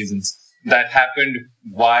cricket seasons. That happened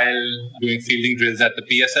while doing fielding drills at the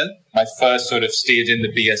PSL, my first sort of stage in the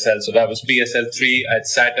PSL. So that was PSL 3. I'd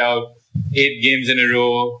sat out 8 games in a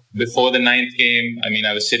row before the 9th game. I mean,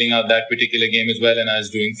 I was sitting out that particular game as well, and I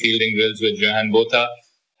was doing fielding drills with Johan Botha.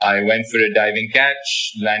 I went for a diving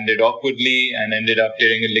catch, landed awkwardly, and ended up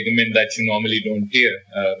tearing a ligament that you normally don't tear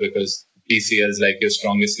because PCL is like your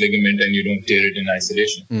strongest ligament and you don't tear it in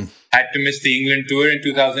isolation. Had to miss the England tour in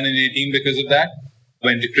 2018 because of that.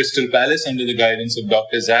 Went to Crystal Palace under the guidance of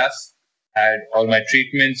Dr. Zaf. Had all my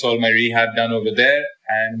treatments, all my rehab done over there.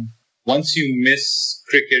 And once you miss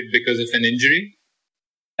cricket because of an injury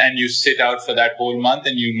and you sit out for that whole month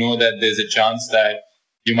and you know that there's a chance that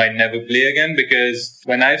you might never play again, because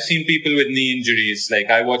when I've seen people with knee injuries, like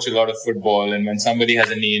I watch a lot of football, and when somebody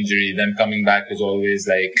has a knee injury, then coming back is always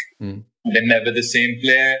like they're never the same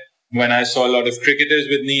player. When I saw a lot of cricketers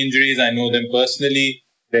with knee injuries, I know them personally.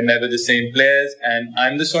 They're never the same players. And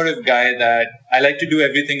I'm the sort of guy that I like to do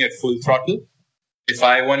everything at full throttle. If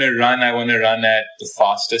I want to run, I want to run at the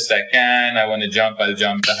fastest I can. I want to jump, I'll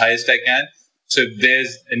jump the highest I can. So if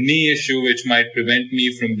there's a knee issue which might prevent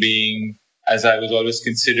me from being, as I was always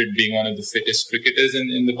considered, being one of the fittest cricketers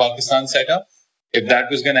in the Pakistan setup, if that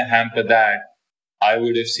was going to hamper that, I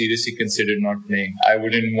would have seriously considered not playing. I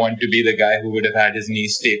wouldn't want to be the guy who would have had his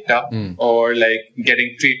knees taped up or like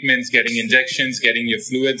getting treatments, getting injections, getting your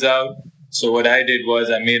fluids out. So what I did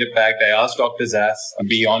was I made a pact. I asked Dr. Zaf to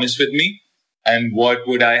be honest with me and what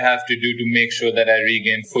would I have to do to make sure that I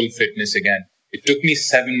regain full fitness again. It took me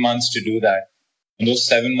 7 months to do that. And those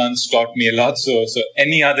 7 months taught me a lot. So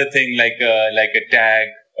any other thing like a tag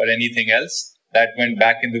or anything else, that went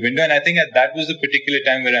back in the window. And I think that was the particular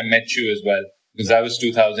time where I met you as well, because that was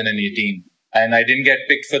 2018. And I didn't get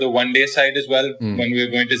picked for the one-day side as well. When we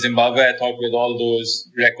were going to Zimbabwe, I thought with all those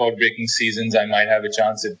record-breaking seasons, I might have a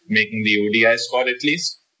chance at making the ODI squad at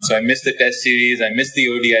least. So I missed the Test series, I missed the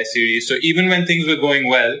ODI series. So even when things were going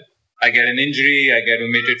well, I get an injury, I get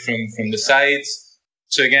omitted from the sides.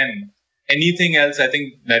 So again, anything else, I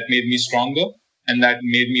think that made me stronger. And that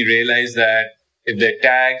made me realize that if there are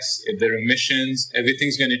tags, if there are omissions,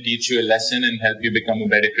 everything's going to teach you a lesson and help you become a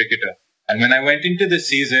better cricketer. And when I went into the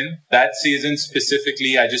season, that season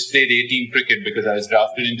specifically, I just played 18 cricket because I was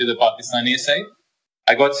drafted into the Pakistani side.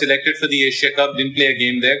 I got selected for the Asia Cup, didn't play a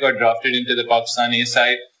game there, got drafted into the Pakistani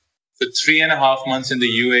side. For 3.5 months in the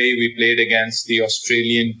UAE, we played against the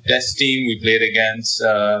Australian Test team. We played against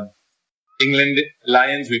England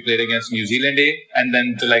Lions. We played against New Zealand A. And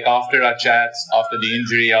then after our chats, after the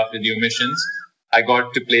injury, after the omissions, I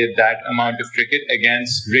got to play that amount of cricket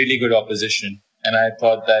against really good opposition. And I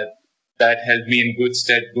thought that helped me in good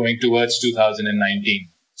stead going towards 2019.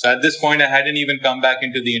 So at this point, I hadn't even come back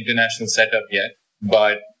into the international setup yet,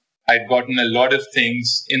 but I'd gotten a lot of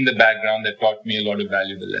things in the background that taught me a lot of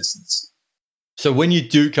valuable lessons. So when you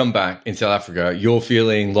do come back in South Africa, you're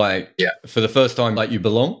feeling like, for the first time, like you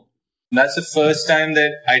belong? That's the first time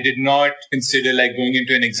that I did not consider going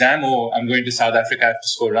into an exam, I'm going to South Africa, I have to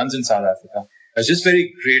score runs in South Africa. I was just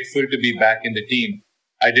very grateful to be back in the team.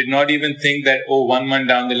 I did not even think that, 1 month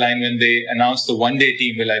down the line when they announced the one-day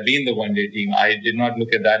team, will I be in the one-day team? I did not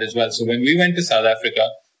look at that as well. So when we went to South Africa,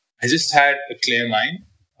 I just had a clear mind,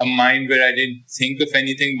 a mind where I didn't think of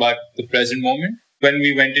anything but the present moment. When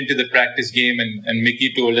we went into the practice game and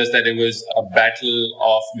Mickey told us that it was a battle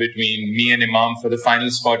off between me and Imam for the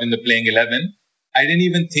final spot in the playing 11, I didn't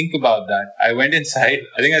even think about that. I went inside.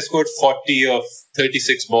 I think I scored 40 of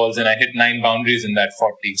 36 balls and I hit 9 boundaries in that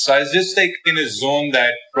 40. So I was just in a zone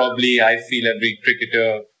that probably I feel every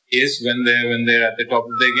cricketer is when they're at the top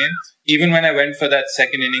of their game. Even when I went for that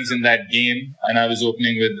second innings in that game and I was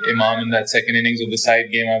opening with Imam in that second innings of the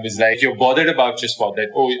side game, I was like, you're bothered about your spot that,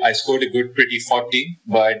 I scored a good pretty 40,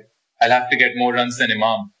 but I'll have to get more runs than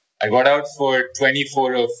Imam. I got out for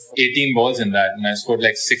 24 of 18 balls in that, and I scored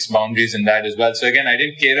 6 boundaries in that as well. So again, I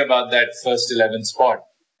didn't care about that first 11 spot.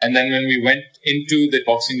 And then when we went into the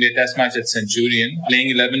Boxing Day Test match at Centurion, playing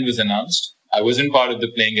 11 was announced. I wasn't part of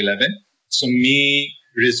the playing 11. So me,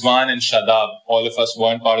 Rizwan and Shadab, all of us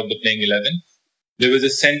weren't part of the playing 11. There was a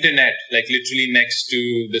center net, literally next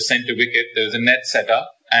to the center wicket. There was a net set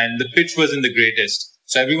up and the pitch wasn't the greatest.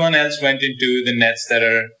 So everyone else went into the nets that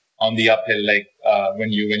are on the uphill,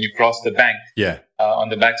 when you cross the bank, on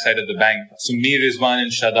the backside of the bank. So me, Rizwan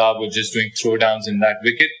and Shadab were just doing throwdowns in that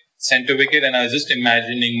wicket, center wicket. And I was just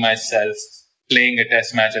imagining myself playing a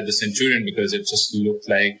test match at the Centurion because it just looked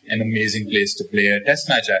like an amazing place to play a test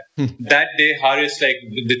match at. That day, Haris,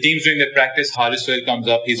 the team's doing their practice, Haris comes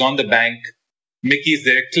up, he's on the bank, Mickey's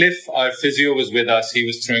there, Cliff, our physio, was with us, he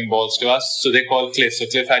was throwing balls to us, so they called Cliff, so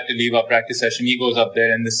Cliff had to leave our practice session, he goes up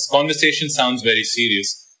there and this conversation sounds very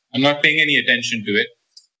serious. I'm not paying any attention to it.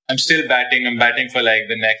 I'm still batting, I'm batting for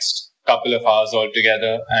the next couple of hours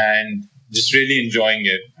altogether and just really enjoying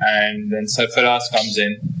it. And then Sarfaraz comes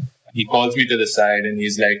in. He calls me to the side and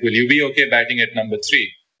he's like, will you be okay batting at number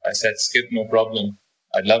 3? I said, Skip, no problem.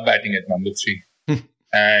 I'd love batting at number 3.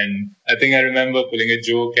 And I think I remember pulling a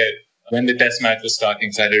joke at when the test match was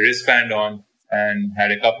starting. So I had a wristband on and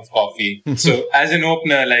had a cup of coffee. So as an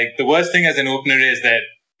opener, the worst thing as an opener is that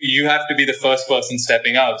you have to be the first person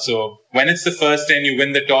stepping out. So when it's the first and you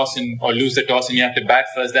win the toss or lose the toss and you have to bat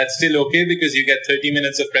first, that's still okay because you get 30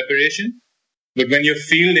 minutes of preparation. But when you're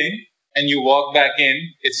fielding, and you walk back in,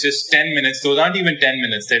 it's just 10 minutes. Those aren't even 10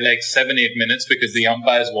 minutes. They're 7-8 minutes because the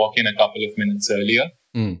umpires walk in a couple of minutes earlier.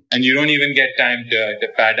 And you don't even get time to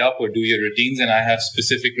pad up or do your routines. And I have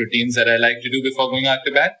specific routines that I like to do before going out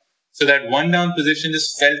to bat. So that one down position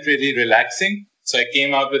just felt really relaxing. So I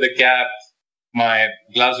came out with a cap, my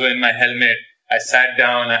gloves were in my helmet. I sat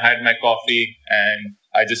down, I had my coffee, and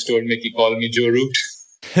I just told Mickey, call me Joe Root.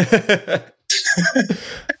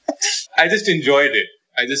 I just enjoyed it.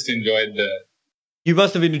 I just enjoyed You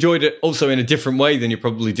must have enjoyed it also in a different way than you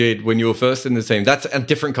probably did when you were first in the team. That's a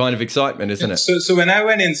different kind of excitement, isn't it? So when I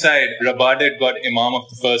went inside, Rabada got Imam of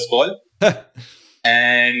the first ball.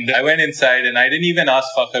 And I went inside and I didn't even ask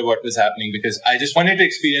Fakhar what was happening because I just wanted to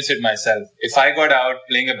experience it myself. If I got out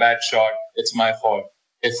playing a bad shot, it's my fault.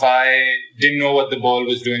 If I didn't know what the ball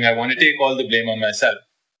was doing, I want to take all the blame on myself.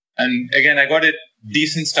 And again, I got a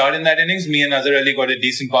decent start in that innings. Me and Azhar Ali got a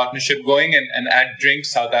decent partnership going. And at drink,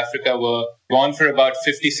 South Africa were gone for about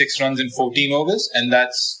 56 runs in 14 overs. And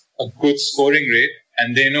that's a good scoring rate.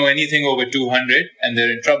 And they know anything over 200 and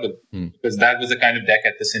they're in trouble. Because that was the kind of deck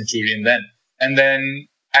at the Centurion then. And then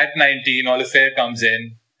at 19, Oliver comes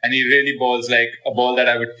in and he really balls like a ball that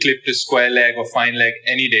I would clip to square leg or fine leg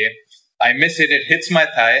any day. I miss it. It hits my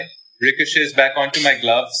thigh, ricochets back onto my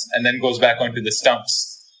gloves and then goes back onto the stumps.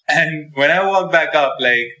 And when I walk back up,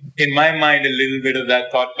 in my mind, a little bit of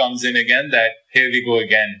that thought comes in again that here we go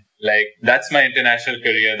again. That's my international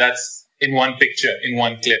career. That's in one picture, in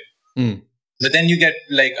one clip. But then you get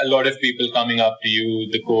a lot of people coming up to you,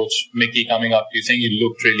 the coach, Mickey coming up to you saying you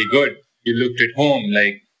looked really good. you looked at home.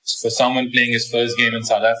 Like for someone playing his first game in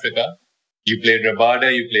South Africa, you played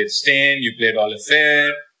Rabada, you played Stain, you played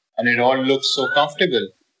Oliver, and it all looked so comfortable.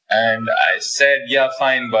 And I said, yeah,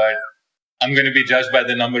 fine, but I'm going to be judged by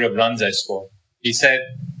the number of runs I score. He said,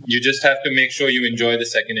 you just have to make sure you enjoy the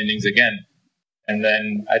second innings again. And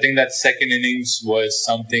then I think that second innings was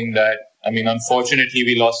something that, unfortunately,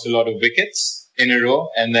 we lost a lot of wickets in a row.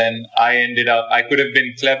 And then I could have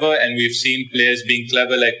been clever, and we've seen players being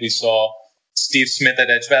clever, like we saw Steve Smith at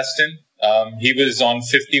Edgbaston. He was on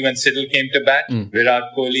 50 when Siddle came to bat. Virat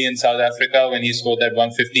Kohli in South Africa, when he scored that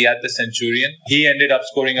 150 at the Centurion, he ended up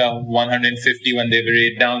scoring a 150 when they were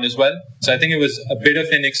 8 down as well. So I think it was a bit of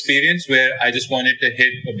an experience where I just wanted to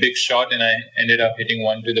hit a big shot, and I ended up hitting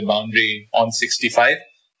one to the boundary on 65.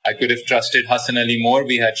 I could have trusted Hassan Ali more.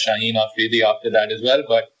 We had Shaheen Afridi after that as well,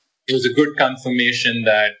 but it was a good confirmation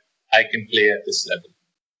that I can play at this level.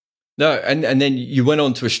 No, and then you went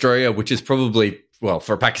on to Australia, which is probably, well,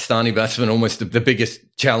 for a Pakistani batsman, almost the biggest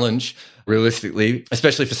challenge, realistically,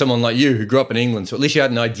 especially for someone like you who grew up in England. So at least you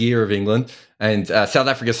had an idea of England, and South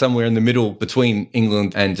Africa somewhere in the middle between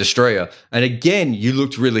England and Australia. And again, you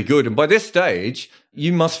looked really good. And by this stage,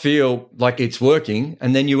 you must feel like it's working.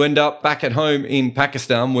 And then you end up back at home in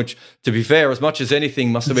Pakistan, which, to be fair, as much as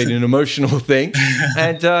anything, must have been an emotional thing.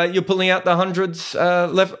 And you're pulling out the hundreds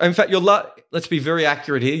left. In fact, let's be very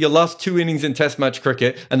accurate here. Your last 2 innings in Test match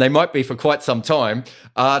cricket, and they might be for quite some time,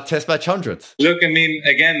 are Test match hundreds. Look,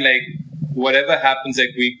 again, whatever happens,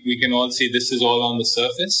 we can all see this is all on the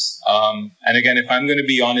surface. And again, if I'm going to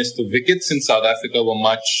be honest, the wickets in South Africa were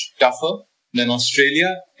much tougher than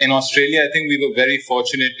Australia. In Australia, I think we were very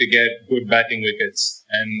fortunate to get good batting wickets.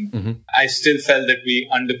 And I still felt that we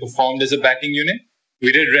underperformed as a batting unit.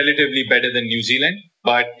 We did relatively better than New Zealand.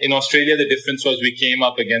 But in Australia, the difference was we came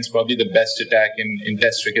up against probably the best attack in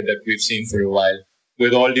Test cricket that we've seen for a while.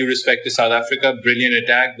 With all due respect to South Africa, brilliant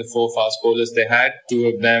attack, the 4 fast bowlers they had, 2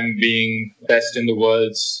 of them being best in the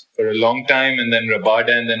world for a long time, and then Rabada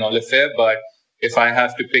and then Oliver. But if I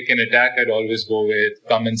have to pick an attack, I'd always go with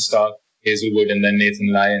Cummins, Stark, Hazelwood, and then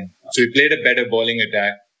Nathan Lyon. So we played a better bowling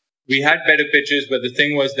attack. We had better pitches, but the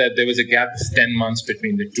thing was that there was a gap of 10 months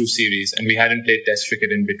between the 2 series, and we hadn't played Test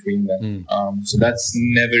cricket in between them. So that's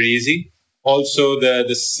never easy. Also,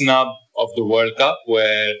 the snub of the World Cup,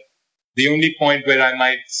 where the only point where I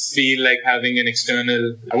might feel like having an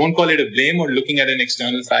external, I won't call it a blame, or looking at an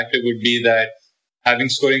external factor would be that having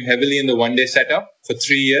scoring heavily in the one-day setup for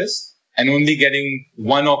 3 years and only getting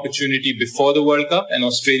one opportunity before the World Cup, an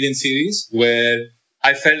Australian series, where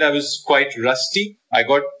I felt I was quite rusty. I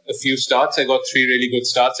got a few starts. I got 3 really good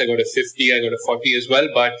starts. I got a 50, I got a 40 as well.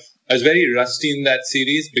 But I was very rusty in that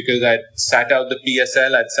series because I'd sat out the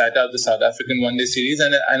PSL, I'd sat out the South African one-day series.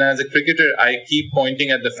 And as a cricketer, I keep pointing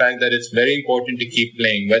at the fact that it's very important to keep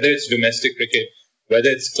playing, whether it's domestic cricket, whether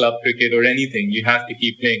it's club cricket or anything, you have to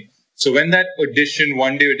keep playing. So when that audition,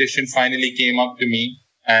 one-day audition finally came up to me,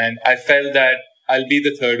 and I felt that I'll be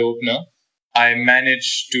the third opener, I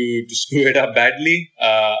managed to screw it up badly.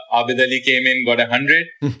 Abid Ali came in, got 100,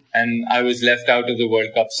 and I was left out of the World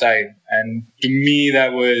Cup side. And to me,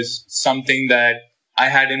 that was something that I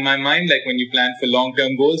had in my mind. Like when you plan for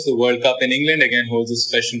long-term goals, the World Cup in England, again, holds a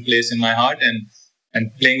special place in my heart.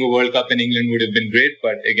 And playing a World Cup in England would have been great,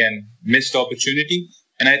 but again, missed opportunity.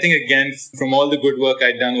 And I think, again, from all the good work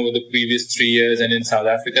I'd done over the previous 3 years and in South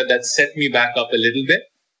Africa, that set me back up a little bit.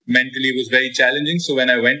 Mentally, it was very challenging. So when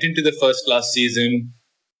I went into the first class season,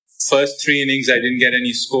 first 3 innings, I didn't get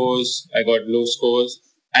any scores. I got low scores.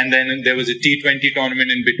 And then there was a T20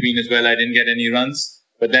 tournament in between as well. I didn't get any runs.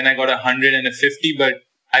 But then I got 100 and a 50. But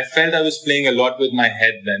I felt I was playing a lot with my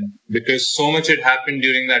head then, because so much had happened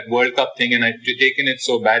during that World Cup thing, and I'd taken it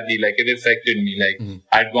so badly. Like, it affected me. Like,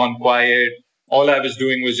 I'd gone quiet. All I was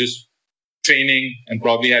doing was just training and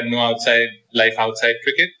probably had no outside life outside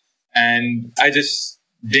cricket. And I just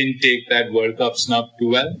didn't take that World Cup snub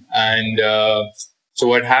too well. And so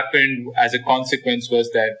what happened as a consequence was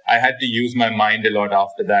that I had to use my mind a lot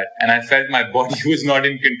after that. And I felt my body was not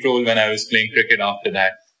in control when I was playing cricket after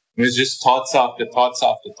that. It was just thoughts after thoughts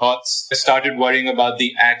after thoughts. I started worrying about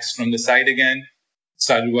the axe from the side again.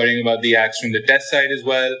 Started worrying about the axe from the Test side as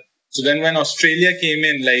well. So then when Australia came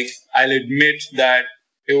in, like, I'll admit that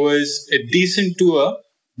it was a decent tour,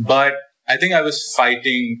 but I think I was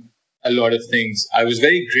fighting a lot of things. I was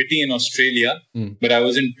very gritty in Australia, but I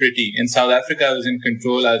wasn't pretty. In South Africa, I was in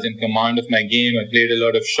control. I was in command of my game. I played a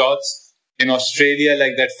lot of shots. In Australia,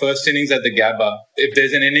 like that first innings at the Gabba, if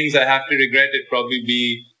there's an innings I have to regret, it'd probably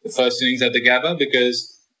be the first innings at the Gabba,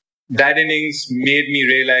 because that innings made me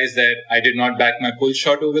realize that I did not back my pull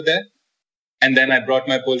shot over there. And then I brought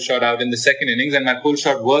my pull shot out in the second innings, and my pull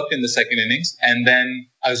shot worked in the second innings. And then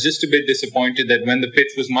I was just a bit disappointed that when the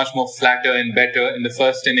pitch was much more flatter and better in the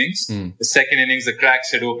first innings, the second innings, the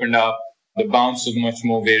cracks had opened up. The bounce was much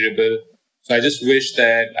more variable. So I just wish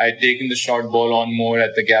that I'd taken the short ball on more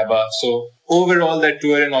at the Gabba. So overall, that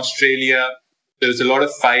tour in Australia, there was a lot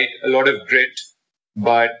of fight, a lot of grit,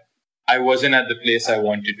 but I wasn't at the place I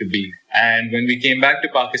wanted to be. And when we came back to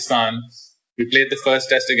Pakistan, we played the first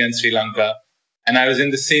test against Sri Lanka. And I was in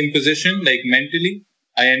the same position, like mentally.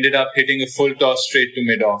 I ended up hitting a full toss straight to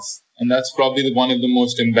mid-off. And that's probably one of the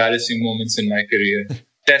most embarrassing moments in my career.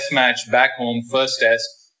 Test match, back home, first test.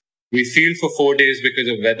 We field for 4 days because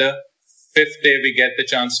of weather. 5th day, we get the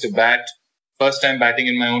chance to bat. First time batting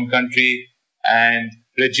in my own country. And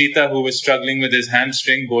Rajita, who was struggling with his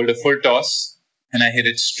hamstring, bowled a full toss. And I hit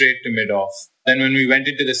it straight to mid-off. Then when we went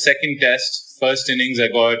into the second test, first innings, I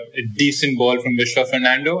got a decent ball from Vishwa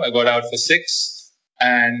Fernando. I got out for 6.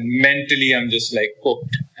 And mentally, I'm just like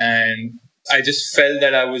cooked. And I just felt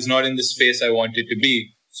that I was not in the space I wanted to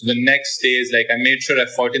be. So the next day is like, I made sure I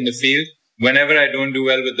fought in the field. Whenever I don't do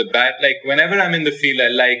well with the bat, like whenever I'm in the field, I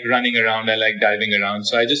like running around. I like diving around.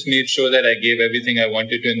 So I just made sure that I gave everything I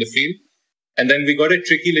wanted to in the field. And then we got a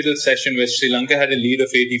tricky little session where Sri Lanka had a lead of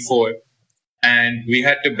 84. And we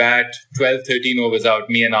had to bat 12, 13 overs out,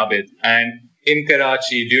 me and Abid. And in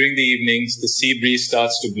Karachi, during the evenings, the sea breeze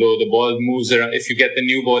starts to blow. The ball moves around. If you get the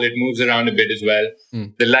new ball, it moves around a bit as well.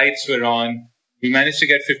 The lights were on. We managed to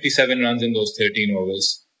get 57 runs in those 13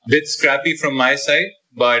 overs. A bit scrappy from my side,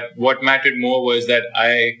 but what mattered more was that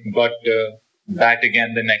I got to bat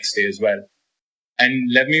again the next day as well.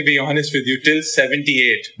 And let me be honest with you, till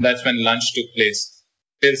 78, that's when lunch took place.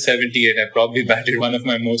 Till 78, I probably batted one of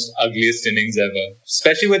my most ugliest innings ever.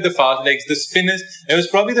 Especially with the fast legs. The spinners, it was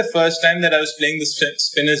probably the first time that I was playing the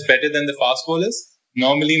spinners better than the fast bowlers.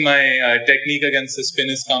 Normally, my technique against the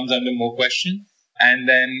spinners comes under more question. And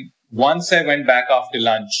then once I went back after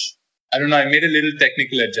lunch, I don't know, I made a little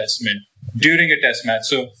technical adjustment during a test match.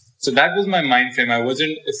 So that was my mind frame. I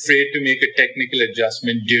wasn't afraid to make a technical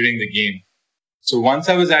adjustment during the game. So once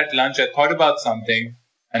I was at lunch, I thought about something.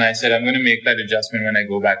 And I said, I'm going to make that adjustment when I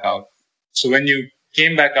go back out. So when you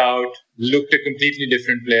came back out, looked a completely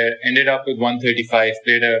different player, ended up with 135,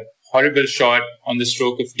 played a horrible shot on the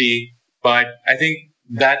stroke of tee. But I think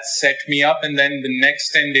that set me up. And then the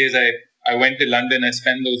next 10 days, I went to London. I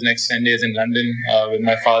spent those next 10 days in London with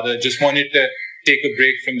my father. Just wanted to take a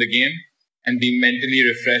break from the game and be mentally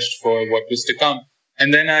refreshed for what was to come.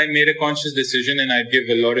 And then I made a conscious decision, and I'd give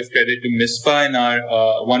a lot of credit to Misbah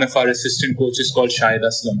and one of our assistant coaches called Shahid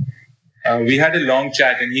Aslam. We had a long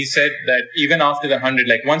chat, and he said that even after the 100,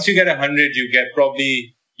 like once you get 100,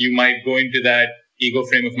 you might go into that ego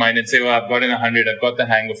frame of mind and say, oh, I've gotten 100, I've got the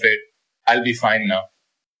hang of it, I'll be fine now.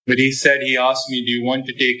 But he asked me, do you want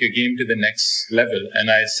to take a game to the next level? And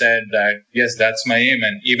I said that, yes, that's my aim.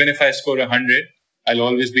 And even if I score 100, I'll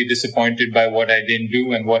always be disappointed by what I didn't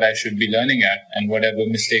do and what I should be learning at and whatever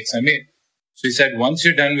mistakes I made. So he said, once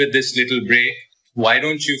you're done with this little break, why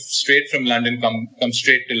don't you straight from London come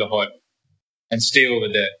straight to Lahore and stay over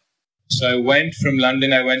there? So I went from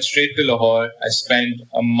London, I went straight to Lahore. I spent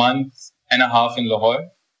a month and a half in Lahore.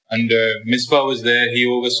 Misbah was there. He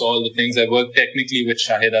oversaw all the things. I worked technically with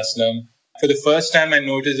Shahid Aslam. For the first time, I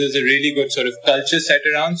noticed there's a really good sort of culture set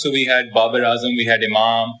around. So we had Babar Azam, we had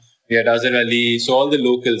Imam, we had Azhar Ali, so all the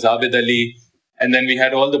locals, Abid Ali, and then we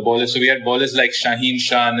had all the bowlers. So we had bowlers like Shaheen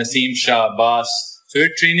Shah, Naseem Shah, Abbas. So we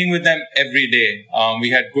were training with them every day. We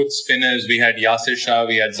had good spinners. We had Yasir Shah,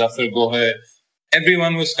 we had Zafar Gohar.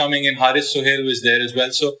 Everyone was coming in. Haris Sohail was there as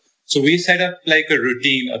well. So we set up like a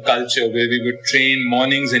routine, a culture where we would train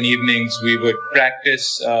mornings and evenings. We would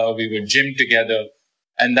practice. We would gym together.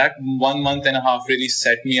 And that 1 month and a half really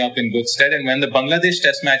set me up in good stead. And when the Bangladesh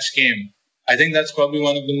test match came, I think that's probably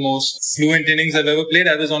one of the most fluent innings I've ever played.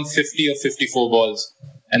 I was on 50 or 54 balls.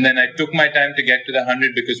 And then I took my time to get to the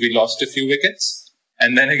 100 because we lost a few wickets.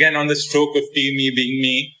 And then again, on the stroke of tea, me being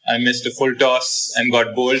me, I missed a full toss and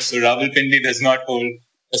got bowled. So Rawalpindi does not hold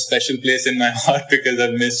a special place in my heart because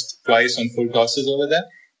I've missed twice on full tosses over there.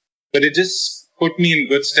 But it just put me in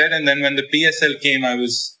good stead. And then when the PSL came, I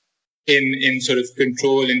was in sort of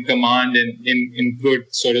control, in command, and in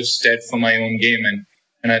good sort of stead for my own game.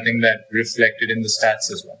 And I think that reflected in the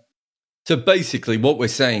stats as well. So basically what we're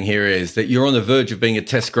saying here is that you're on the verge of being a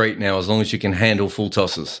test great now as long as you can handle full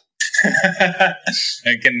tosses.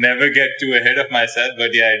 I can never get too ahead of myself,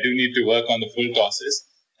 but yeah, I do need to work on the full tosses.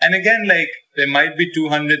 And again, like there might be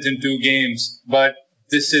 200s in 2 games, but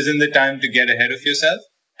this isn't the time to get ahead of yourself.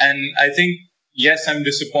 And I think, yes, I'm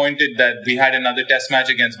disappointed that we had another test match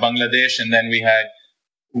against Bangladesh and then we had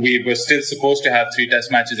we were still supposed to have 3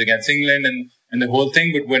 test matches against England and the whole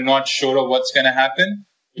thing, but we're not sure of what's going to happen.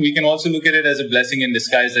 We can also look at it as a blessing in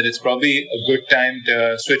disguise that it's probably a good time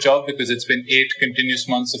to switch off because it's been 8 continuous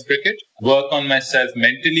months of cricket. Work on myself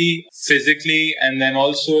mentally, physically, and then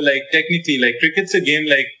also like technically, like cricket's a game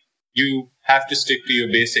like you have to stick to your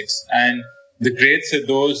basics. And the greats are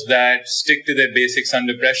those that stick to their basics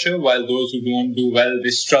under pressure, while those who don't do well,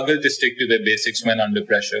 they struggle to stick to their basics when under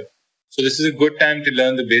pressure. So this is a good time to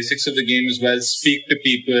learn the basics of the game as well, speak to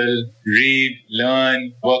people, read,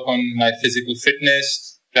 learn, work on my physical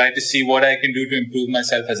fitness, try to see what I can do to improve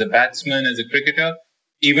myself as a batsman, as a cricketer,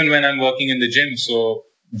 even when I'm working in the gym. So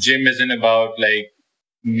gym isn't about like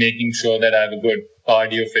making sure that I have a good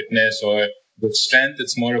cardio fitness or good strength.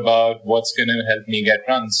 It's more about what's going to help me get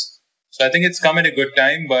runs. So I think it's come at a good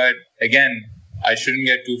time, but again, I shouldn't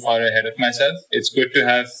get too far ahead of myself. It's good to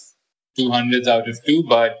have 200s out of 2,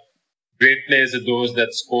 but great players are those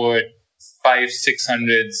that scored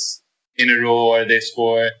 500-600s in a row, or they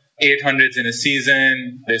score 800s in a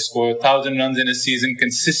season. They score 1,000 runs in a season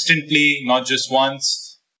consistently, not just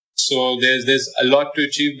once. So there's a lot to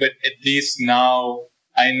achieve, but at least now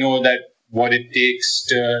I know that what it takes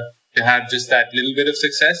to have just that little bit of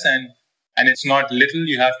success, and it's not little,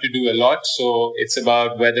 you have to do a lot. So it's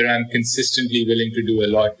about whether I'm consistently willing to do a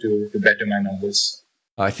lot to better my numbers.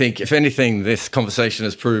 I think, if anything, this conversation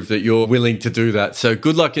has proved that you're willing to do that. So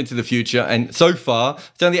good luck into the future. And so far,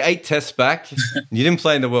 it's only 8 tests back. You didn't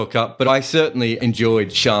play in the World Cup, but I certainly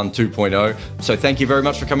enjoyed Shan 2.0. So thank you very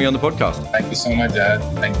much for coming on the podcast. Thank you so much, Dad.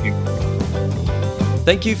 Thank you.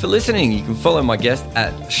 Thank you for listening. You can follow my guest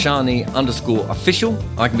at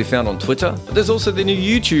Shani_official. I can be found on Twitter. But there's also the new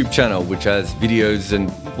YouTube channel, which has videos and,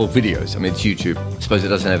 well, videos. I mean, it's YouTube. I suppose it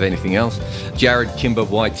doesn't have anything else. Jared Kimber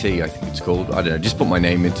YT, I think it's called. I don't know. Just put my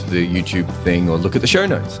name into the YouTube thing or look at the show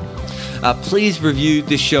notes. Please review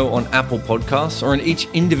this show on Apple Podcasts or on each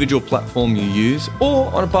individual platform you use,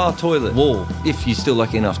 or on a bar toilet wall, if you're still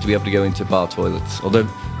lucky enough to be able to go into bar toilets. Although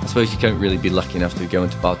I suppose you can't really be lucky enough to go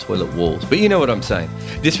into bar toilet walls. But you know what I'm saying.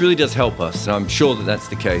 This really does help us, and I'm sure that that's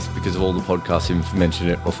the case because of all the podcasts who've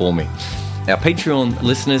mentioned it before me. Our Patreon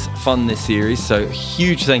listeners fund this series, so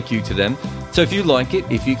huge thank you to them. So if you like it,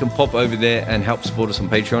 if you can pop over there and help support us on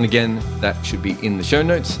Patreon, again, that should be in the show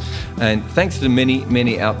notes. And thanks to the many,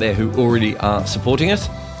 many out there who already are supporting us.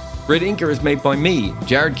 Red Inker is made by me,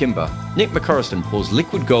 Jared Kimber. Nick McCorriston pours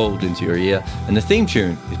liquid gold into your ear, and the theme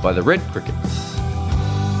tune is by the Red Crickets.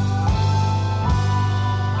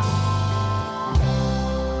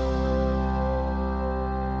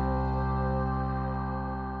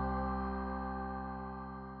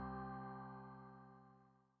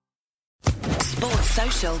 Sports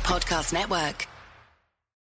Social Podcast Network.